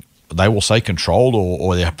being, they will say, controlled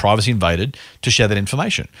or their privacy invaded to share that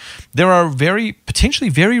information. There are potentially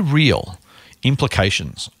very real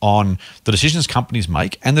implications on the decisions companies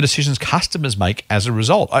make and the decisions customers make as a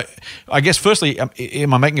result. I guess firstly,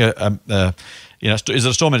 am I making is it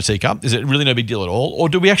a storm in a teacup? Is it really no big deal at all? Or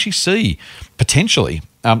do we actually see potentially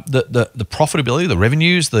the profitability, the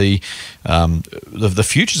revenues, the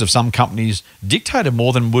futures of some companies dictated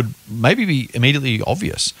more than would maybe be immediately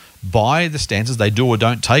obvious by the stances they do or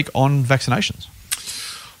don't take on vaccinations?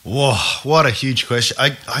 Whoa, what a huge question.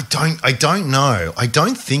 I don't know. I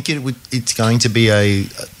don't think it's going to be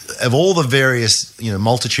of all the various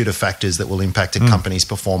multitude of factors that will impact a company's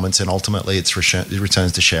performance and ultimately its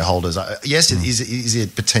returns to shareholders. Yes, it is a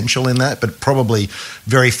potential in that, but probably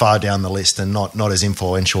very far down the list and not as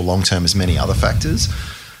influential long term as many other factors.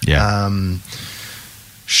 Yeah.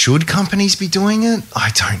 Should companies be doing it? I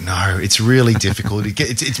don't know. It's really difficult.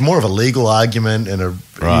 It's more of a legal argument and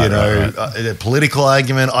a political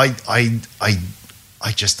argument.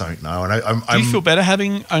 I just don't know. And do you feel better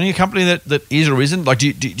having only a company that is or isn't? Like, do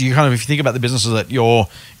you kind of, if you think about the businesses that you're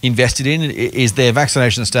invested in, is their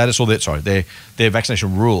vaccination status or their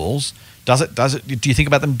vaccination rules? Do you think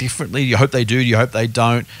about them differently? Do you hope they do? Do you hope they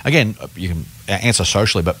don't? Again, you can answer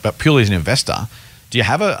socially, but purely as an investor, do you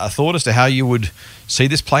have a thought as to how you would see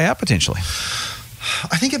this play out potentially?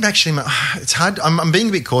 I think it's hard. I'm being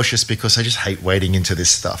a bit cautious because I just hate wading into this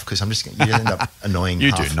stuff because you end up annoying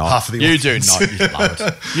half of the audience. You do not.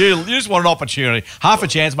 You love it. You just want an opportunity. Half a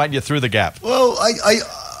chance, mate, you're through the gap. Well,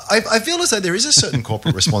 I feel as though there is a certain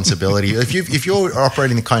corporate responsibility. If you're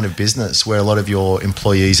operating the kind of business where a lot of your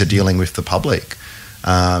employees are dealing with the public,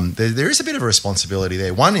 there is a bit of a responsibility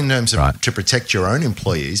there. One, in terms of to protect your own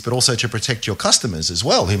employees, but also to protect your customers as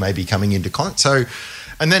well, who may be coming into contact. So,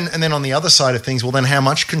 and then on the other side of things, well, then how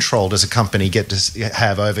much control does a company get to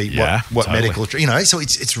have over what totally. Medical? So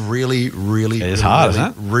it's really, really, it is hard, really,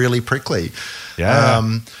 isn't it? really prickly. Yeah.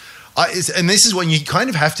 And this is when you kind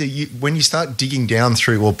of have to, when you start digging down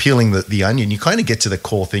through or peeling the onion, you kind of get to the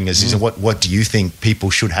core thing is what do you think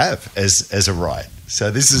people should have as a right?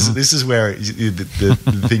 So this is where the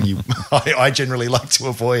thing I generally like to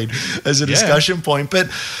avoid as a discussion point, but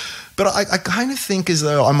I kind of think as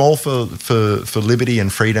though I'm all for liberty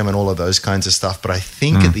and freedom and all of those kinds of stuff. But I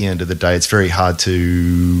think at the end of the day, it's very hard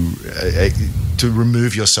to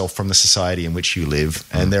remove yourself from the society in which you live,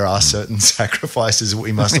 and there are certain sacrifices that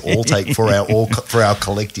we must all take for our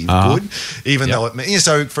collective good. Even though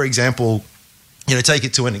so, for example, take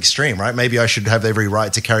it to an extreme, right? Maybe I should have every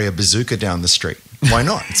right to carry a bazooka down the street. Why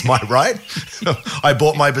not? It's my right. I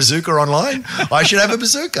bought my bazooka online. I should have a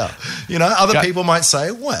bazooka. Other people might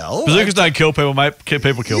say, well, bazookas don't kill people, mate.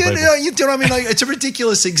 People kill people. You know what I mean? Like, it's a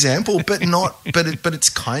ridiculous example, but not. But it's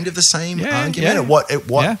kind of the same argument. Yeah. At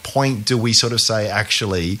what point do we sort of say,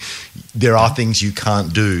 actually, there are things you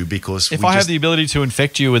can't do because if I have the ability to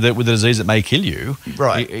infect you with a disease that may kill you,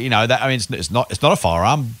 right? It's not a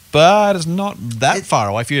firearm, but it's not that far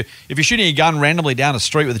away. If you're shooting a gun randomly down a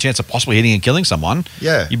street with a chance of possibly hitting and killing someone,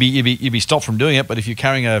 you'd be stopped from doing it. But if you're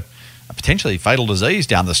carrying a potentially fatal disease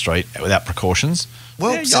down the street without precautions,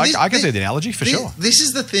 I can see the analogy for sure. This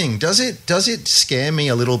is the thing. Does it scare me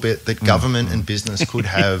a little bit that government and business could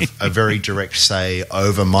have a very direct say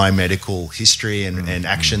over my medical history and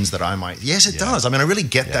actions that I might? Yes, it does. I mean, I really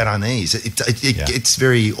get that unease. It's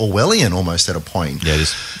very Orwellian almost at a point. Yeah, it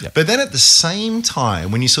is. Yep. But then at the same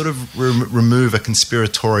time, when you sort of remove a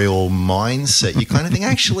conspiratorial mindset, you kind of think,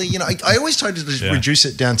 actually, I always try to reduce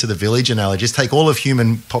it down to the village analogy. Just take all of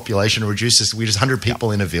human population and reduce this. We're just 100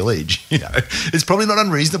 people in a village. It's probably not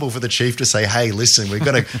unreasonable for the chief to say, "Hey, listen, we're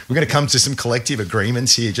going to come to some collective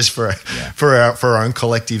agreements here, just for our own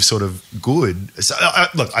collective sort of good." So,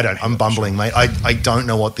 look, I'm bumbling, mate. I don't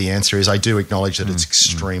know what the answer is. I do acknowledge that it's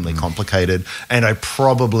extremely complicated, and I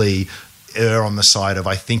probably err on the side of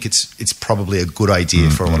I think it's probably a good idea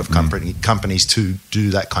for a lot of companies to do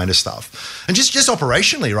that kind of stuff. And just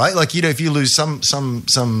operationally, right? Like, if you lose some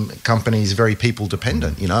companies very people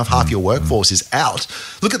dependent, if half your workforce is out.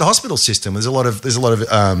 Look at the hospital system. There's a lot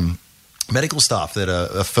of medical staff that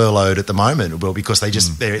are furloughed at the moment, well, because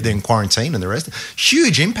they're in quarantine and the rest.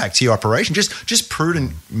 Huge impact to your operation. Just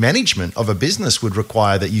prudent management of a business would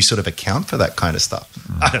require that you sort of account for that kind of stuff.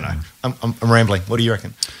 I don't know. I'm rambling. What do you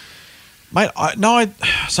reckon, mate? I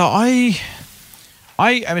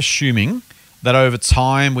am assuming that over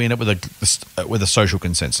time we end up with a social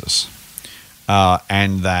consensus,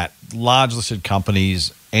 and that large listed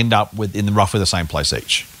companies end up in roughly the same place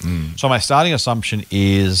each. So my starting assumption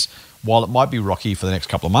is, while it might be rocky for the next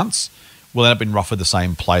couple of months, we'll end up in roughly the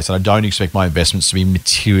same place, and I don't expect my investments to be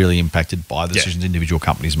materially impacted by the decisions individual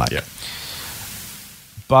companies make. Yeah.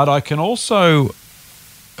 But I can also,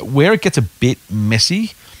 where it gets a bit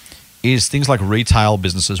messy, is things like retail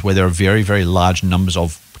businesses where there are very, very large numbers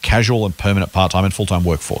of casual and permanent part-time and full-time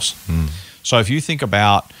workforce. So if you think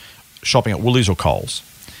about shopping at Woolies or Coles,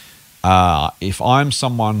 if I'm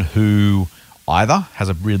someone who either has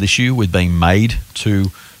a real issue with being made to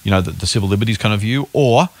the civil liberties kind of view,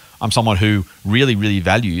 or I'm someone who really, really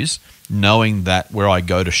values knowing that where I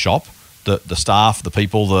go to shop, the staff, the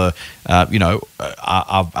people, are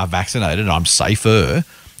vaccinated and I'm safer,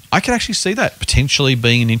 I can actually see that potentially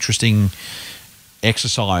being an interesting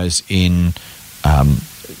exercise in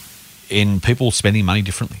people spending money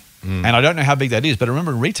differently. And I don't know how big that is, but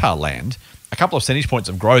remember, in retail land, a couple of percentage points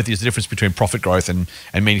of growth is the difference between profit growth and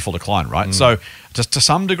meaningful decline, right? So just to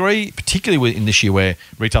some degree, particularly in this year where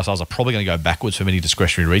retail sales are probably going to go backwards for many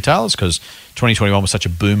discretionary retailers because 2021 was such a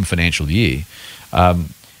boom financial year. I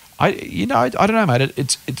don't know, mate.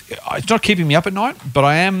 It's not keeping me up at night, but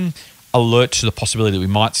I am alert to the possibility that we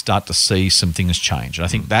might start to see some things change. And I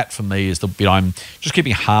think that for me is the bit I'm just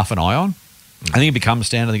keeping half an eye on. I think it becomes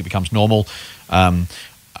standard. I think it becomes normal.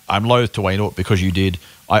 I'm loath to weigh into it because you did.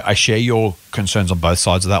 I share your concerns on both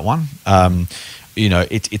sides of that one.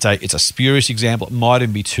 It's a spurious example. It might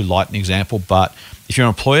even be too light an example, but if your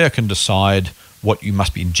employer can decide what you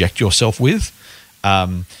must inject yourself with,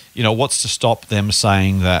 what's to stop them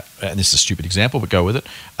saying that, and this is a stupid example, but go with it,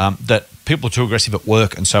 that people are too aggressive at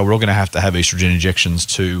work, and so we're all going to have estrogen injections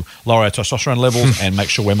to lower our testosterone levels and make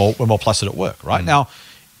sure we're more placid at work, right? Now,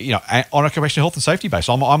 on occupational health and safety base,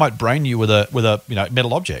 I might brain you with a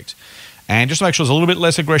metal object. And just to make sure there's a little bit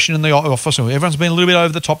less aggression in the office, everyone's been a little bit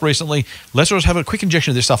over the top recently, let's just have a quick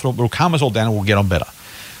injection of this stuff, it'll calm us all down and we'll get on better.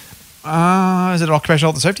 Is it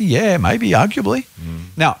occupational health and safety? Yeah, maybe, arguably.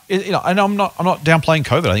 Now, and I'm not downplaying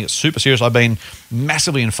COVID. I think it's super serious. I've been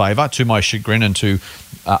massively in favour, to my chagrin and to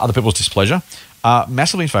other people's displeasure,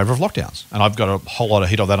 massively in favour of lockdowns. And I've got a whole lot of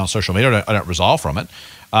hit of that on social media. I don't resile from it.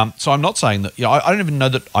 So I'm not saying that, I don't even know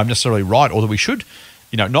that I'm necessarily right or that we should,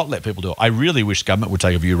 not let people do it. I really wish government would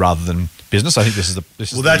take a view rather than business. I think this is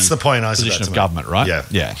that's the point I was position of government, right?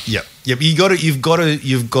 Yeah. You've got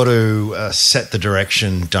to set the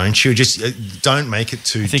direction, don't you? Just don't make it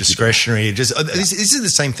too discretionary. This is the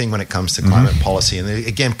same thing when it comes to climate policy. And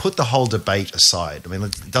again, put the whole debate aside. I mean,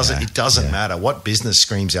 it doesn't matter what business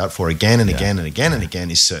screams out for again and again and again and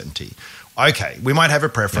again is certainty. Okay, we might have a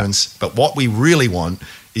preference, but what we really want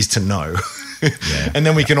is to know. And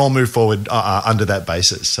then we can all move forward under that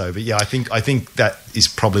basis. So, but I think that is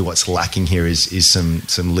probably what's lacking here is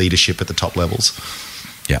some leadership at the top levels.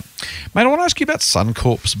 Yeah. Mate, I want to ask you about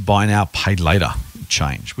Suncorp's buy now, pay later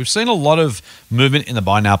change. We've seen a lot of movement in the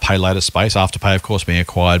buy now, pay later space, Afterpay, of course, being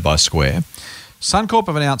acquired by Square. Suncorp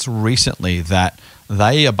have announced recently that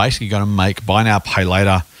they are basically going to make buy now, pay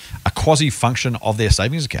later a quasi-function of their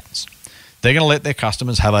savings accounts. They're going to let their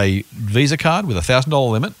customers have a Visa card with a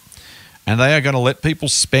 $1,000 limit, and they are going to let people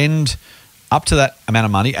spend up to that amount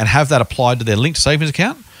of money and have that applied to their linked savings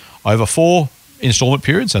account over 4 installment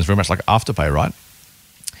periods. Sounds very much like Afterpay, right?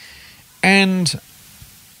 And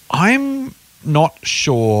I'm not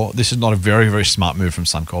sure this is not a very, very smart move from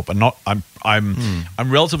Suncorp. And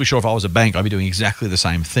I'm relatively sure if I was a bank, I'd be doing exactly the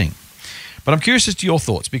same thing. But I'm curious as to your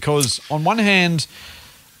thoughts, because on one hand,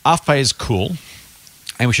 Afterpay is cool,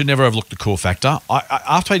 and we should never overlook the cool factor.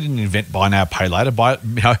 Afterpay didn't invent buy now, pay later.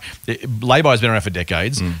 Lay-by has been around for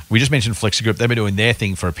decades. We just mentioned FlexiGroup. They've been doing their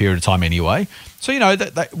thing for a period of time anyway. So, and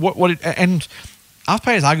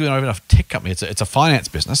Afterpay is arguably not even a tech company. It's a finance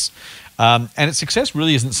business. And its success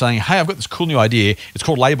really isn't saying, hey, I've got this cool new idea. It's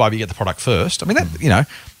called lay-by, but you get the product first. I mean, as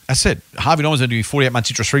I said, Harvey Norman's been doing 48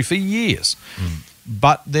 months interest-free for years.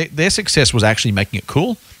 But their success was actually making it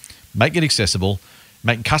cool, making it accessible,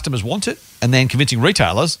 making customers want it, and then convincing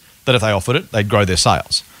retailers that if they offered it, they'd grow their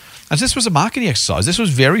sales. And this was a marketing exercise. This was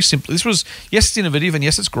very simple. This was, yes, it's innovative, and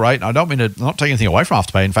yes, it's great. And I'm not taking anything away from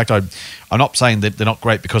Afterpay. In fact, I'm not saying that they're not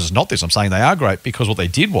great because it's not this. I'm saying they are great because what they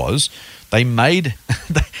did was they made,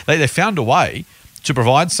 they found a way to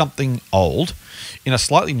provide something old in a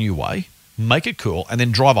slightly new way, make it cool, and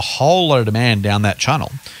then drive a whole lot of demand down that channel.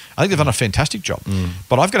 I think they've done a fantastic job.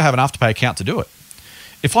 But I've got to have an Afterpay account to do it.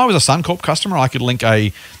 If I was a Suncorp customer, I could link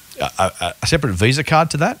a separate Visa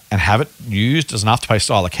card to that and have it used as an Afterpay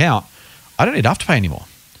style account. I don't need Afterpay anymore.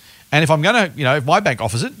 And if I'm going to, if my bank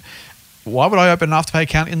offers it, why would I open an Afterpay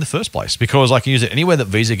account in the first place? Because I can use it anywhere that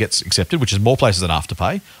Visa gets accepted, which is more places than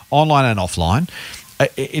Afterpay, online and offline.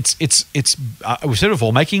 We said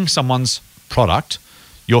before, making someone's product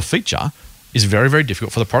your feature is very, very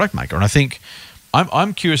difficult for the product maker. And I think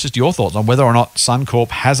I'm curious as to your thoughts on whether or not Suncorp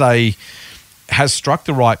has struck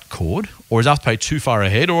the right chord, or is Afterpay too far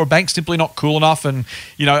ahead, or are banks simply not cool enough, and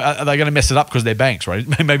are they going to mess it up because they're banks, right?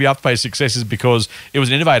 Maybe Afterpay's success is because it was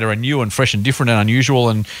an innovator and new and fresh and different and unusual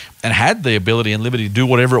and had the ability and liberty to do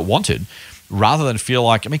whatever it wanted, rather than feel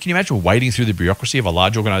like, can you imagine wading through the bureaucracy of a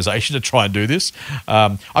large organisation to try and do this?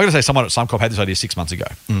 I've got to say, someone at Suncorp had this idea 6 months ago.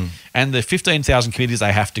 And the 15,000 committees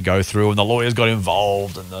they have to go through, and the lawyers got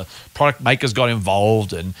involved, and the product makers got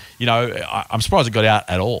involved, and, I'm surprised it got out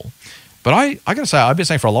at all. But I got to say, I've been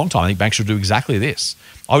saying for a long time, I think banks should do exactly this.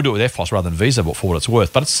 I would do it with EFTPOS rather than Visa, but for what it's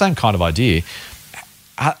worth. But it's the same kind of idea.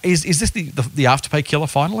 Is this the Afterpay killer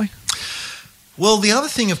finally? Well, the other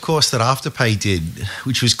thing, of course, that Afterpay did,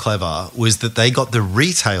 which was clever, was that they got the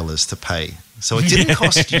retailers to pay. So it didn't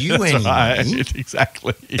cost you any money.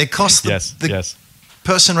 Exactly. It cost the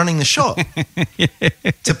person running the shop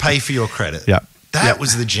to pay for your credit. That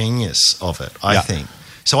was the genius of it, I think.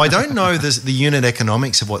 So I don't know the unit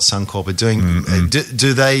economics of what Suncorp are doing.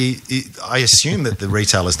 Do they? I assume that the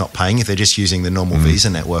retailer's not paying if they're just using the normal Visa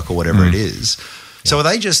network or whatever it is. So are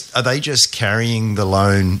they just carrying the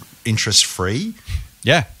loan interest free?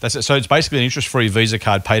 Yeah, that's it. So it's basically an interest-free Visa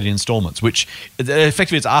card paid in installments, which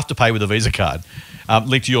effectively it's Afterpay with a Visa card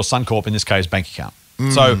linked to your Suncorp, in this case, bank account.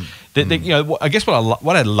 So I guess what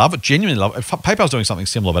I love, genuinely love, PayPal's doing something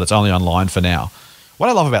similar, but it's only online for now. What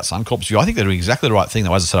I love about Suncorp's view, I think they're doing exactly the right thing,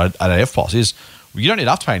 though, as I said at EFTPOS, is you don't need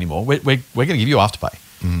Afterpay anymore. We're going to give you Afterpay.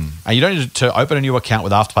 And you don't need to open a new account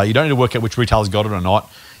with Afterpay. You don't need to work out which retailer's got it or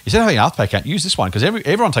not. Instead of having an Afterpay account, use this one, because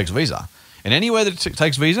everyone takes Visa. And anywhere that it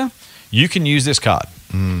takes Visa, you can use this card.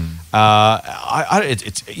 Now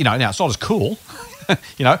it's not as cool.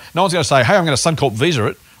 No one's going to say, hey, I'm going to Suncorp Visa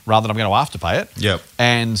it, rather than I'm going to Afterpay it. Yep.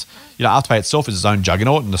 And Afterpay itself is its own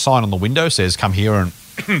juggernaut, and the sign on the window says, come here and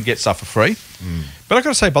get stuff for free. But I've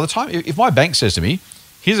got to say, by the time, if my bank says to me,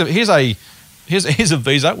 here's a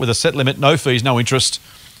Visa with a set limit, no fees, no interest,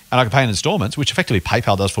 and I can pay in installments, which effectively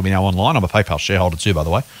PayPal does for me now online. I'm a PayPal shareholder too, by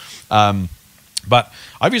the way. But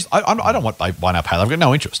I don't want buy now, pay later. I've got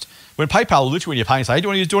no interest. When PayPal, literally, when you're paying, say, hey,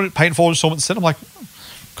 do you want to pay in 4 installments instead? I'm like,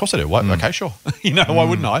 of course I do. Why? Okay, sure. Why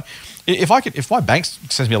wouldn't I? If my bank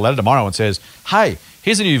sends me a letter tomorrow and says, hey,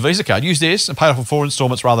 here's a new Visa card, use this and pay it off in 4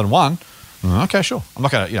 installments rather than 1. Okay, sure. I'm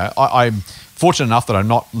not going to, I'm fortunate enough that I'm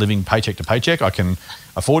not living paycheck to paycheck. I can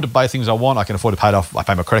afford to buy things I want. I can afford to pay it off. I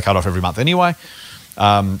pay my credit card off every month anyway. So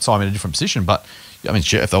I'm in a different position. But,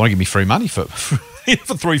 sure, if they want to give me free money for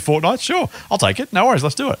 3 fortnights, sure, I'll take it. No worries,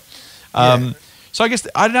 let's do it. So I guess,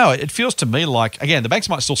 I don't know, it feels to me like, again, the banks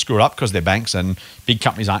might still screw it up because they're banks and big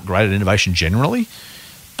companies aren't great at innovation generally.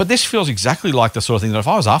 But this feels exactly like the sort of thing that if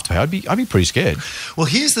I was Afterpay, I'd be pretty scared. Well,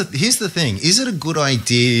 here's the thing: is it a good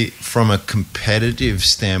idea from a competitive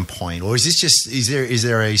standpoint, or is this just is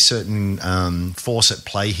there a certain force at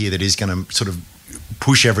play here that is going to sort of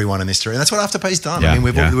push everyone in this direction? And that's what Afterpay's done. Yeah,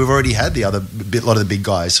 we've already had a lot of the big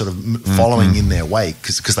guys sort of following in their wake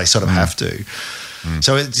because they sort of have to.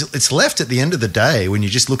 So it's left at the end of the day, when you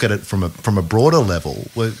just look at it from a broader level,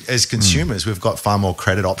 as consumers, we've got far more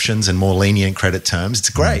credit options and more lenient credit terms.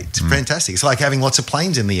 It's great. It's fantastic. It's like having lots of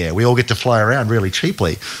planes in the air. We all get to fly around really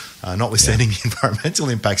cheaply, notwithstanding the environmental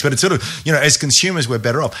impacts. But it's sort of, as consumers, we're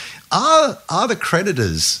better off. Are the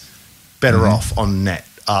creditors better off on net?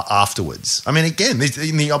 Afterwards, I mean, again,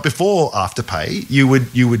 before Afterpay, you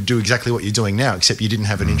would do exactly what you're doing now, except you didn't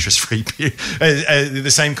have an interest-free, the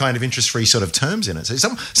same kind of interest-free sort of terms in it. So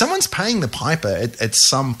someone's paying the piper at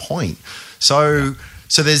some point. So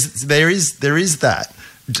there is that.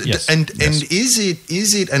 Yes. And is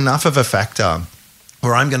it enough of a factor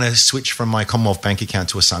where I'm going to switch from my Commonwealth Bank account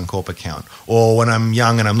to a Suncorp account, or when I'm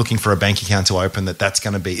young and I'm looking for a bank account to open, that's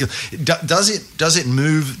going to be? Does it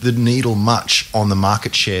move the needle much on the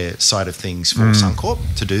market share side of things for Suncorp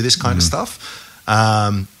to do this kind of stuff?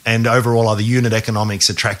 And overall, are the unit economics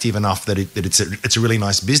attractive enough that it's a really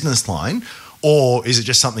nice business line, or is it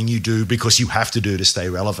just something you do because you have to do to stay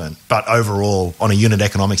relevant? But overall, on a unit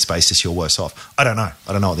economics basis, you're worse off. I don't know.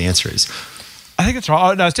 I don't know what the answer is. I think it's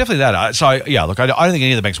right. No, it's definitely that. So, yeah, look, I don't think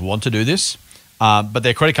any of the banks want to do this, but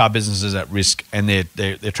their credit card business is at risk and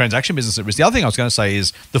their transaction business is at risk. The other thing I was going to say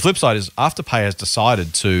is the flip side is Afterpay has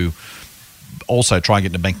decided to also try and get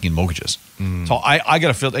into banking and mortgages. So I get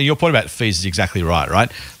a feel, and your point about fees is exactly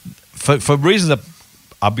right? For reasons that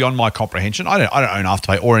are beyond my comprehension, I don't own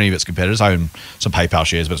Afterpay or any of its competitors. I own some PayPal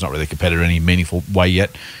shares, but it's not really a competitor in any meaningful way yet.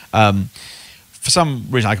 For some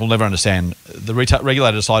reason I can never understand, the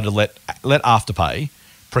regulator decided to let Afterpay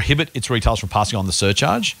prohibit its retailers from passing on the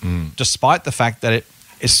surcharge, despite the fact that it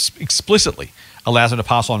explicitly allows them to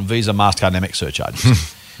pass on Visa, MasterCard, and Amex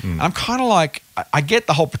surcharges. And I'm kind of like, I get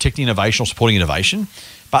the whole protecting innovation or supporting innovation,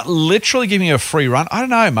 but literally giving you a free run, I don't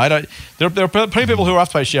know, mate. There are plenty of people who are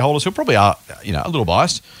Afterpay shareholders who probably are, a little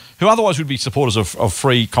biased, who otherwise would be supporters of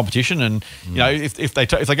free competition. And if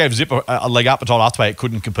they gave Zip a leg up and told Afterpay it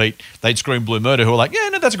couldn't compete, they'd scream blue murder. Who are like, yeah,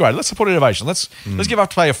 no, that's great. Let's support innovation. Let's give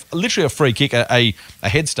Afterpay literally a free kick, a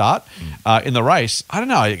head start in the race. I don't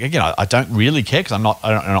know. Again, I don't really care because I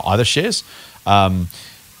don't own either shares.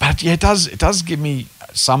 But yeah, it does give me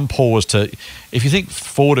some pause to, if you think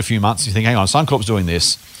forward a few months, you think, hang on, Suncorp's doing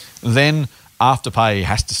this, then Afterpay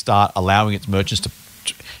has to start allowing its merchants to.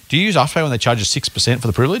 Do you use Afterpay when they charge you 6% for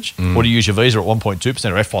the privilege? Or do you use your Visa at 1.2%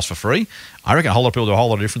 or FPOS for free? I reckon a whole lot of people do a whole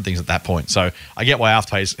lot of different things at that point. So I get why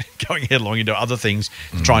Afterpay is going headlong into other things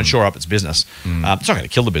to try and shore up its business. It's not going to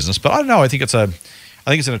kill the business, but I don't know. I think it's an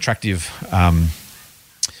attractive.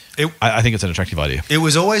 I think it's an attractive idea. It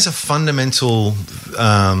was always a fundamental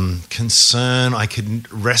concern I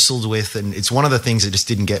wrestled with, and it's one of the things that just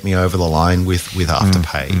didn't get me over the line with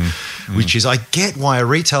Afterpay, which is I get why a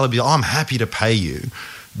retailer would be, I'm happy to pay you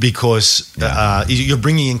because you're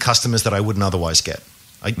bringing in customers that I wouldn't otherwise get.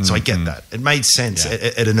 So I get that. It made sense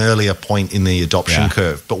at an earlier point in the adoption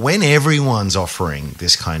curve. But when everyone's offering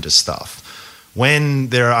this kind of stuff, when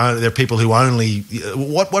there are people who only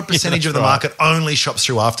what percentage of the market only shops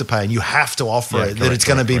through Afterpay, and you have to offer it that it's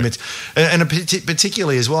going to be and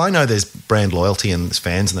particularly as well. I know there's brand loyalty and there's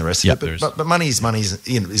fans and the rest of it, but money is money.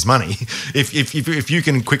 If you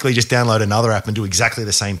can quickly just download another app and do exactly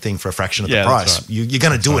the same thing for a fraction of the price, you're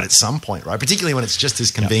going to do it at some point, right? Particularly when it's just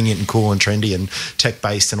as convenient and cool and trendy and tech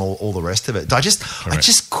based and all the rest of it. I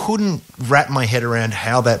just couldn't wrap my head around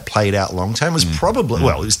how that played out long term. It was probably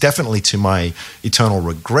it was definitely to my eternal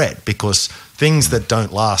regret, because things that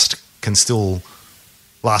don't last can still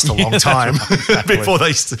last a long time before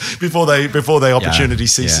the opportunity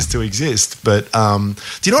ceases to exist. But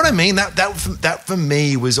do you know what I mean? That for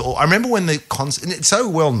me was all. I remember when and it's so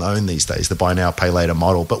well known these days, the buy now pay later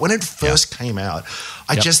model. But when it first came out,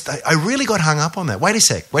 I really got hung up on that. Wait a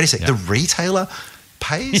sec. The retailer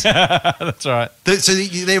pays. That's right. So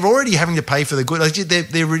they're already having to pay for the good. Like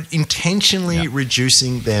they're intentionally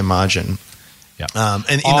reducing their margin. And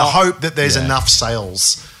in the hope that there's enough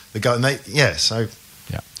sales that go, and so.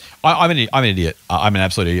 Yeah. I'm an idiot. I'm an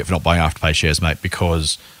absolute idiot for not buying Afterpay shares, mate,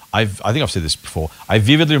 because I think I've said this before. I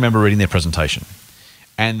vividly remember reading their presentation,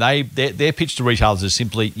 and their pitch to retailers is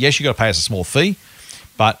simply, yes, you got to pay us a small fee,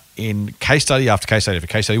 but in case study after case study after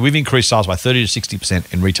case study, we've increased sales by 30 to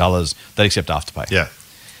 60% in retailers that accept Afterpay. Yeah.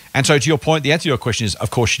 And so to your point, the answer to your question is, of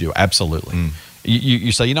course you do, absolutely.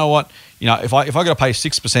 You say, you know what, if I got to pay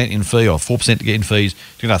 6% in fee or 4% to get in fees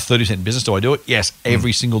to get 30% in business, do I do it? Yes,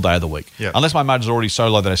 every single day of the week. Yep. Unless my margins are already so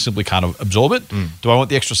low that I simply can't absorb it. Do I want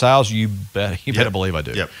the extra sales? You better believe I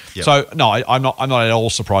do. Yep. So no, I'm not at all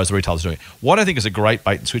surprised the retailers are doing it. What I think is a great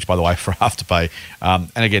bait and switch, by the way, for Afterpay,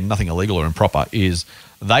 and again, nothing illegal or improper, is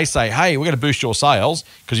they say, hey, we're going to boost your sales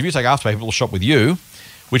because if you take Afterpay, people will shop with you,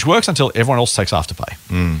 which works until everyone else takes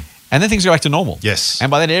Afterpay. And then things go back to normal. Yes. And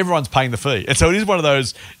by then, everyone's paying the fee. And so it is one of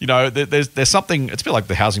those, there's something, it's a bit like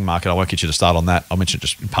the housing market. I won't get you to start on that. I'll mention it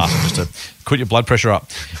just in passing just to put your blood pressure up.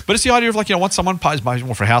 But it's the idea of once someone pays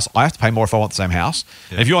more for a house, I have to pay more if I want the same house.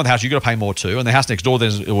 Yeah. And if you want the house, you've got to pay more too. And the house next door then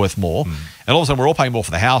is worth more. And all of a sudden, we're all paying more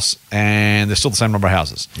for the house and there's still the same number of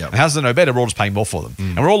houses. Yep. And houses are no better, we're all just paying more for them.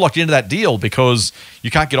 And we're all locked into that deal because you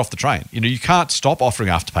can't get off the train. You can't stop offering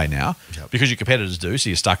Afterpay now because your competitors do, so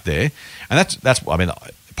you're stuck there. And that's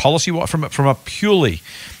policy from a purely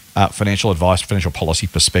financial advice, financial policy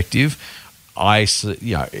perspective,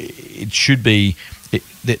 it should be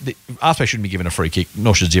Afterpay shouldn't be given a free kick,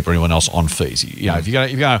 nor should Zip or anyone else on fees. If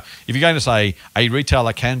you're going to say a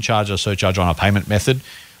retailer can charge a surcharge on a payment method,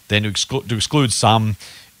 then to exclude some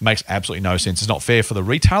makes absolutely no sense. It's not fair for the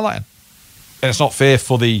retailer, and it's not fair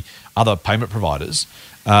for the other payment providers.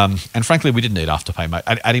 And frankly, we didn't need Afterpay, mate.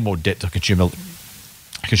 Adding more debt to consumer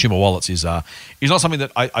consumer wallets is not something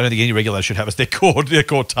that I don't think any regulator should have as their core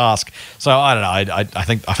task. So I don't know. I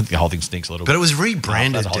think the whole thing stinks a little bit. But it was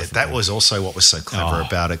rebranded debt. That was also what was so clever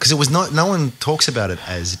about it, because it was not. No one talks about it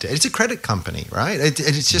as debt. It's a credit company, right?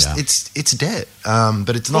 It's just it's debt.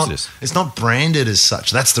 But it's not. It's not branded as such.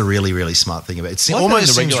 That's the really, really smart thing about it. It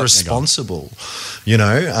almost seems responsible, you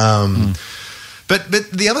know. But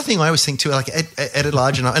the other thing I always think too, like at a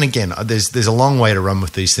large enough, and again, there's a long way to run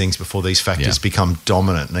with these things before these factors become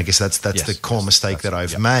dominant, and I guess that's the core mistake that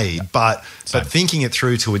I've made. Yeah. But thinking it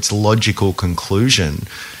through to its logical conclusion,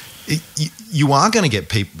 you are going to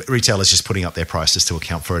get retailers just putting up their prices to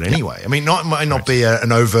account for it anyway. I mean, it might not be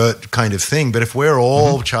an overt kind of thing, but if we're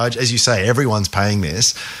all charged, as you say, everyone's paying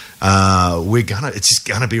this. It's just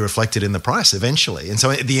gonna be reflected in the price eventually, and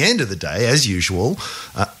so at the end of the day, as usual,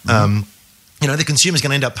 you know, the consumer's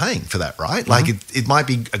going to end up paying for that, right? Like it might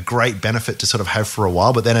be a great benefit to sort of have for a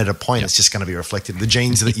while, but then at a point it's just going to be reflected. The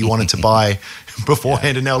jeans that you wanted to buy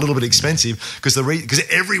beforehand are now a little bit expensive because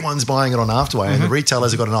everyone's buying it on Afterpay, and the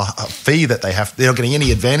retailers have got a fee that they're not getting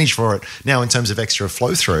any advantage for it now in terms of extra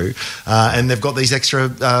flow through, and they've got these extra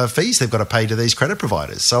fees they've got to pay to these credit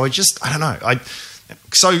providers. So I don't know.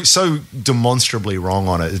 So demonstrably wrong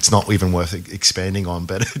on it. It's not even worth expanding on,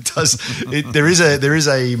 but it does. There is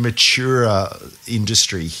a mature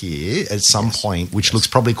industry here at some point, which looks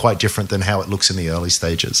probably quite different than how it looks in the early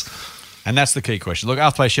stages. And that's the key question. Look,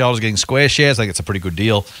 Afterpay shareholders are getting Square shares. I think it's a pretty good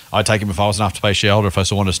deal. I'd take them if I was an Afterpay shareholder, if I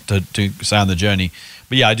still wanted to stay on the journey.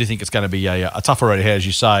 But yeah, I do think it's going to be a tougher road ahead, as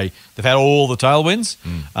you say. They've had all the tailwinds.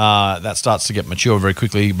 That starts to get mature very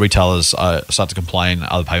quickly. Retailers start to complain.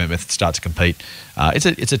 Other payment methods start to compete. It's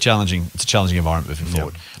a challenging environment moving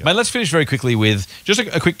forward. Yep. Mate, let's finish very quickly with just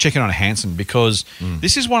a quick check-in on Hansen, because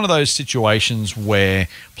this is one of those situations where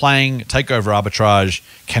playing takeover arbitrage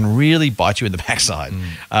can really bite you in the backside.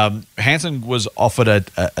 Hansen was offered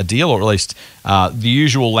a deal, or at least the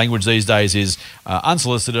usual language these days is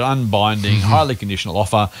unsolicited, unbinding, highly conditional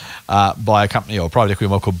offer by a company or private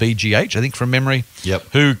equity called BGH, I think from memory,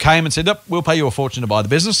 who came and said, we'll pay you a fortune to buy the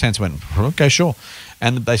business. Hansen went, okay, sure.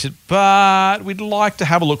 And they said, but we'd like to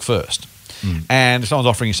have a look first. And if someone's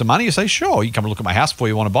offering you some money, you say, sure, you can come and look at my house before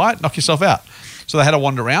you want to buy it, knock yourself out. So they had a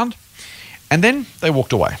wander around, and then they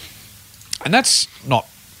walked away. And that's not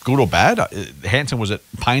good or bad. Hansen was at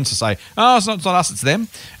pains to say, it's not us, it's them.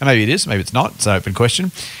 And maybe it is, maybe it's not. It's an open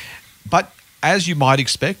question. But as you might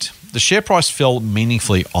expect, the share price fell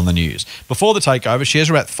meaningfully on the news. Before the takeover, shares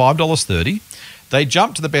were at $5.30. They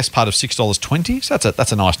jumped to the best part of $6.20, so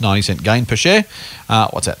that's a nice 90-cent gain per share.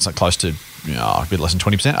 What's that? So close to a bit less than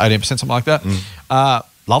 20%, 18%, something like that.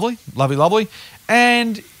 Lovely.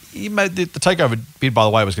 And the takeover bid, by the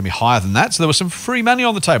way, was going to be higher than that, so there was some free money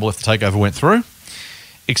on the table if the takeover went through.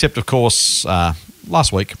 Except, of course,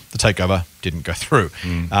 last week the takeover didn't go through.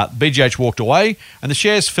 BGH walked away, and the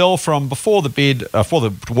shares fell from before the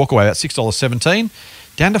walk away, about $6.17.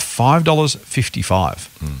 down to $5.55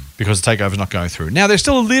 because the takeover is not going through. Now, they're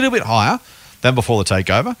still a little bit higher than before the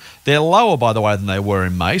takeover. They're lower, by the way, than they were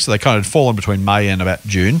in May. So they kind of had fallen between May and about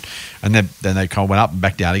June, and then they kind of went up and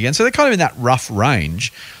back down again. So they're kind of in that rough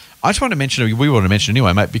range. We want to mention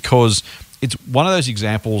anyway, mate, because it's one of those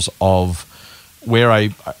examples of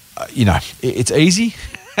where it's easy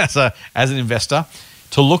as an investor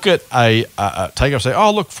to look at a takeover and say,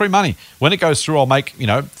 oh, look, free money. When it goes through, I'll make,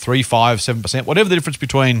 3%, 5%, 7%, whatever the difference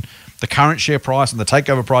between the current share price and the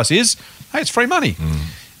takeover price is, hey, it's free money.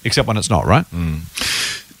 Except when it's not, right?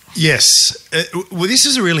 Yes. Well, this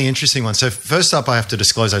is a really interesting one. So first up, I have to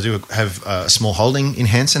disclose I do have a small holding in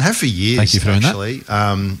Hansen. Have for years, Thank you for doing actually.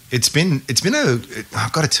 That.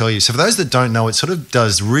 I've got to tell you. So for those that don't know, it sort of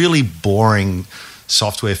does really boring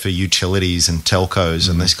software for utilities and telcos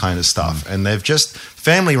and this kind of stuff. And they've just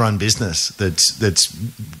family-run business that's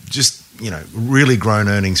just, really grown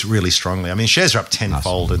earnings really strongly. I mean, shares are up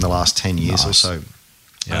tenfold in the last 10 years or so.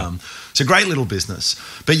 Yeah. It's a great little business.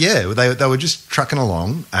 But yeah, they were just trucking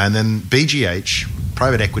along, and then BGH,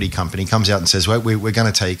 private equity company, comes out and says, well, we're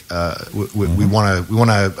going to take we're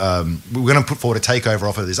going to put forward a takeover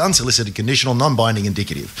offer that is unsolicited, conditional, non-binding,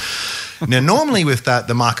 indicative. Now, normally with that,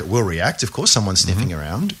 the market will react. Of course, someone's sniffing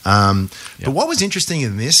around. But what was interesting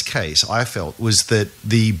in this case, I felt, was that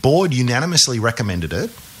the board unanimously recommended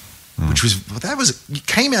it. which was you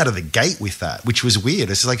came out of the gate with that, which was weird.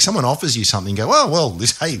 It's like someone offers you something, you go, oh well,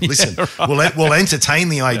 listen, right. we'll entertain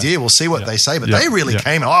the idea, we'll see what they say, but they really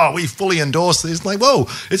came. Oh, we fully endorse this. Like, whoa,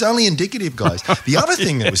 it's only indicative, guys. The other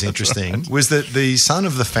thing that was interesting was that the son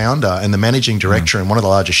of the founder and the managing director and one of the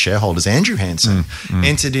largest shareholders, Andrew Hansen,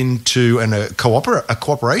 entered into a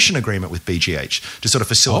cooperation agreement with BGH to sort of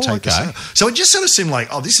facilitate this. So it just sort of seemed like,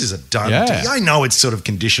 oh, this is a done deal. I know it's sort of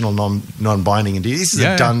conditional, non-binding, and this is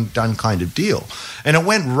a done kind of deal. And it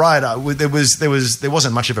went right up. There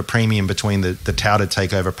wasn't much of a premium between the touted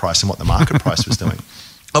takeover price and what the market price was doing.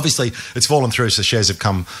 Obviously, it's fallen through, so shares have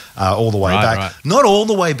come all the way back. Right. Not all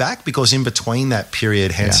the way back, because in between that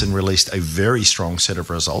period, Hansen released a very strong set of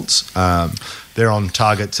results. They're on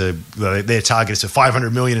target their target is to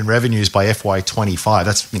 500 million in revenues by FY25.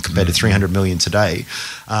 That's compared to 300 million today.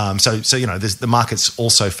 So the market's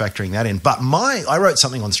also factoring that in. But I wrote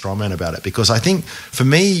something on Strawman about it, because I think for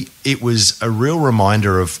me it was a real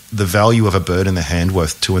reminder of the value of a bird in the hand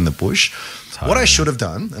worth two in the bush. What I should have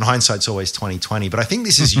done, and hindsight's always 20/20, but I think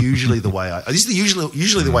this is usually the way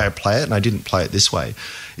usually the way I play it, and I didn't play it this way,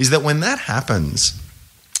 is that when that happens,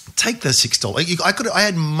 take the $6. I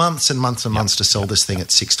had months and months and months to sell this thing at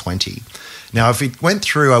 $6.20. Now, if it went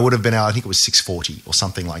through, I would have been out. I think it was $6.40 or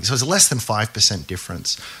something like that. So it's less than 5%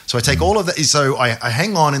 difference. So I take all of that. So I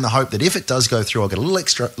hang on in the hope that if it does go through, I'll get a little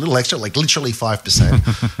extra, like literally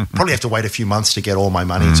 5%. Probably have to wait a few months to get all my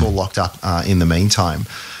money. It's all locked up in the meantime.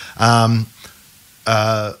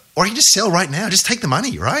 Or you can just sell right now. Just take the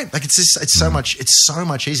money, right? Like it's so much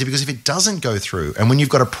easier, because if it doesn't go through, and when you've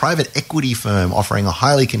got a private equity firm offering a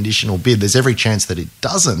highly conditional bid, there's every chance that it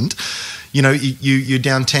doesn't. You're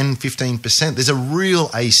down 10, 15%. There's a real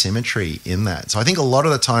asymmetry in that. So I think a lot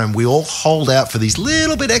of the time we all hold out for these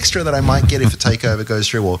little bit extra that I might get if a takeover goes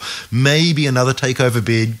through, or maybe another takeover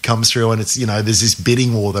bid comes through, and it's there's this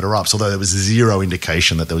bidding war that erupts. Although there was zero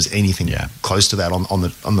indication that there was anything close to that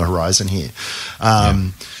on the horizon here.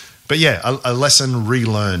 But a lesson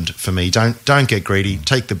relearned for me. Don't get greedy.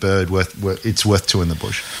 Take the bird. It's worth two in the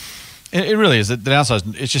bush. It really is. The downside,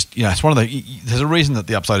 it's just, it's one of there's a reason that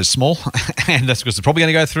the upside is small, and that's because it's probably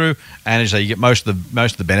going to go through, and as you get most of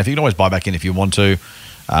the benefit. You can always buy back in if you want to.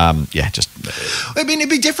 It'd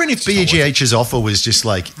be different if BGH's offer was just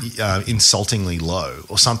like insultingly low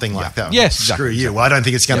or something like that. Yes, screw you. Well, I don't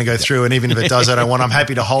think it's going to go through, and even if it does, I'm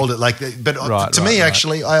happy to hold it. To me,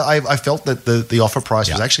 actually, I felt that the offer price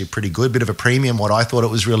was actually pretty good, bit of a premium, what I thought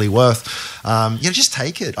it was really worth. Just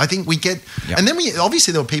take it. I think we get, and then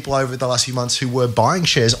obviously there were people over the last few months who were buying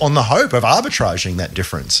shares on the hope of arbitraging that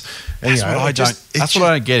difference. And, that's what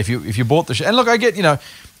I don't get. If you bought the share, and look, I get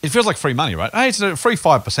it feels like free money, right? Hey, it's a free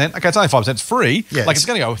 5%. Okay, it's only 5%. It's free. Yeah, it's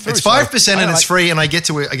going to go through. It's 5% and it's free, and I get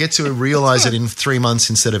to realize it in 3 months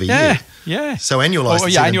instead of a year. Yeah. So annualize.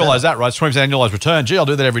 Annualize that, right? It's 20% annualized return. Gee, I'll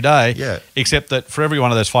do that every day. Yeah. Except that for every one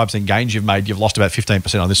of those 5% gains you've made, you've lost about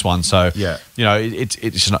 15% on this one. So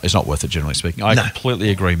it's not worth it, generally speaking. I completely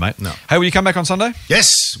agree, mate. No. Hey, will you come back on Sunday?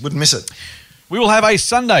 Yes, wouldn't miss it. We will have a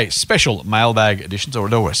Sunday special mailbag edition,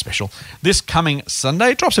 or a special, this coming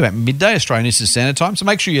Sunday. It drops about midday Australian Eastern Standard Time, so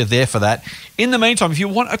make sure you're there for that. In the meantime, if you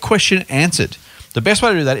want a question answered, the best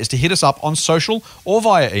way to do that is to hit us up on social or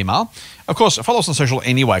via email. Of course, follow us on social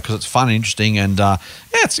anyway, because it's fun and interesting, and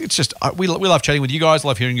it's just we love chatting with you guys,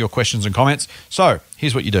 love hearing your questions and comments. So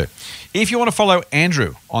here's what you do. If you want to follow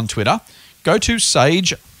Andrew on Twitter, go to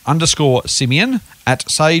Sage_Simeon, at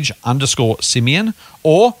Sage_Simeon,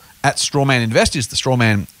 or at Strawman Invest is the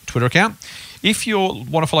Strawman Twitter account. If you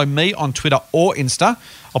want to follow me on Twitter or Insta,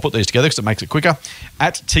 I'll put these together because it makes it quicker.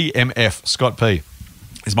 At TMF Scott P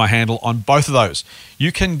is my handle on both of those.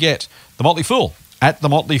 You can get The Motley Fool at The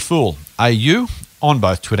Motley Fool AU on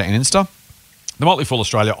both Twitter and Insta. The Motley Fool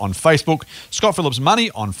Australia on Facebook. Scott Phillips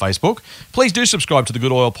Money on Facebook. Please do subscribe to the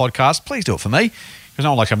Good Oil podcast. Please do it for me, because I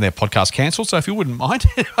don't like having their podcast cancelled. So if you wouldn't mind,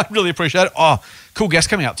 I'd really appreciate it. Oh, cool guest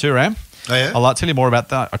coming up too, Ram. Oh, yeah? I'll tell you more about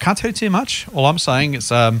that. I can't tell you too much. All I'm saying is,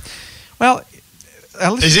 do I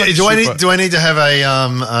need to have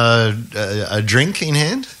a drink in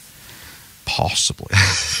hand? Possibly.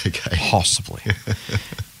 Okay. Possibly.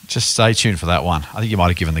 Just stay tuned for that one. I think you might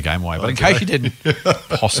have given the game away, but in case you didn't,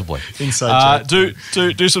 possibly. Inside do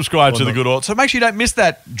subscribe to the Good Oil. So make sure you don't miss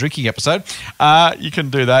that drinking episode. You can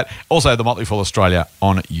do that. Also, The Motley Fool Australia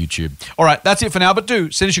on YouTube. All right, that's it for now, but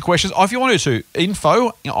do send us your questions. If you want to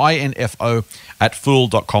info, info at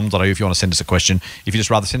fool.com.au if you want to send us a question. If you just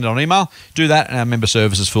rather send it on email, do that, and our member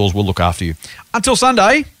services fools will look after you. Until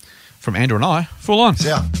Sunday, from Andrew and I, Fool on.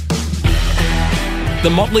 Yeah. The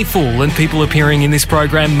Motley Fool and people appearing in this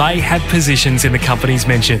program may have positions in the companies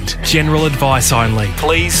mentioned. General advice only.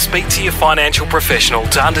 Please speak to your financial professional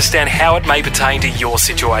to understand how it may pertain to your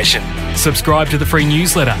situation. Subscribe to the free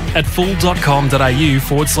newsletter at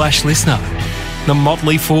fool.com.au/listener. The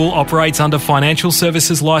Motley Fool operates under Financial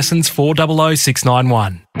Services Licence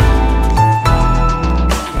 400691.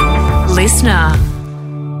 Listener.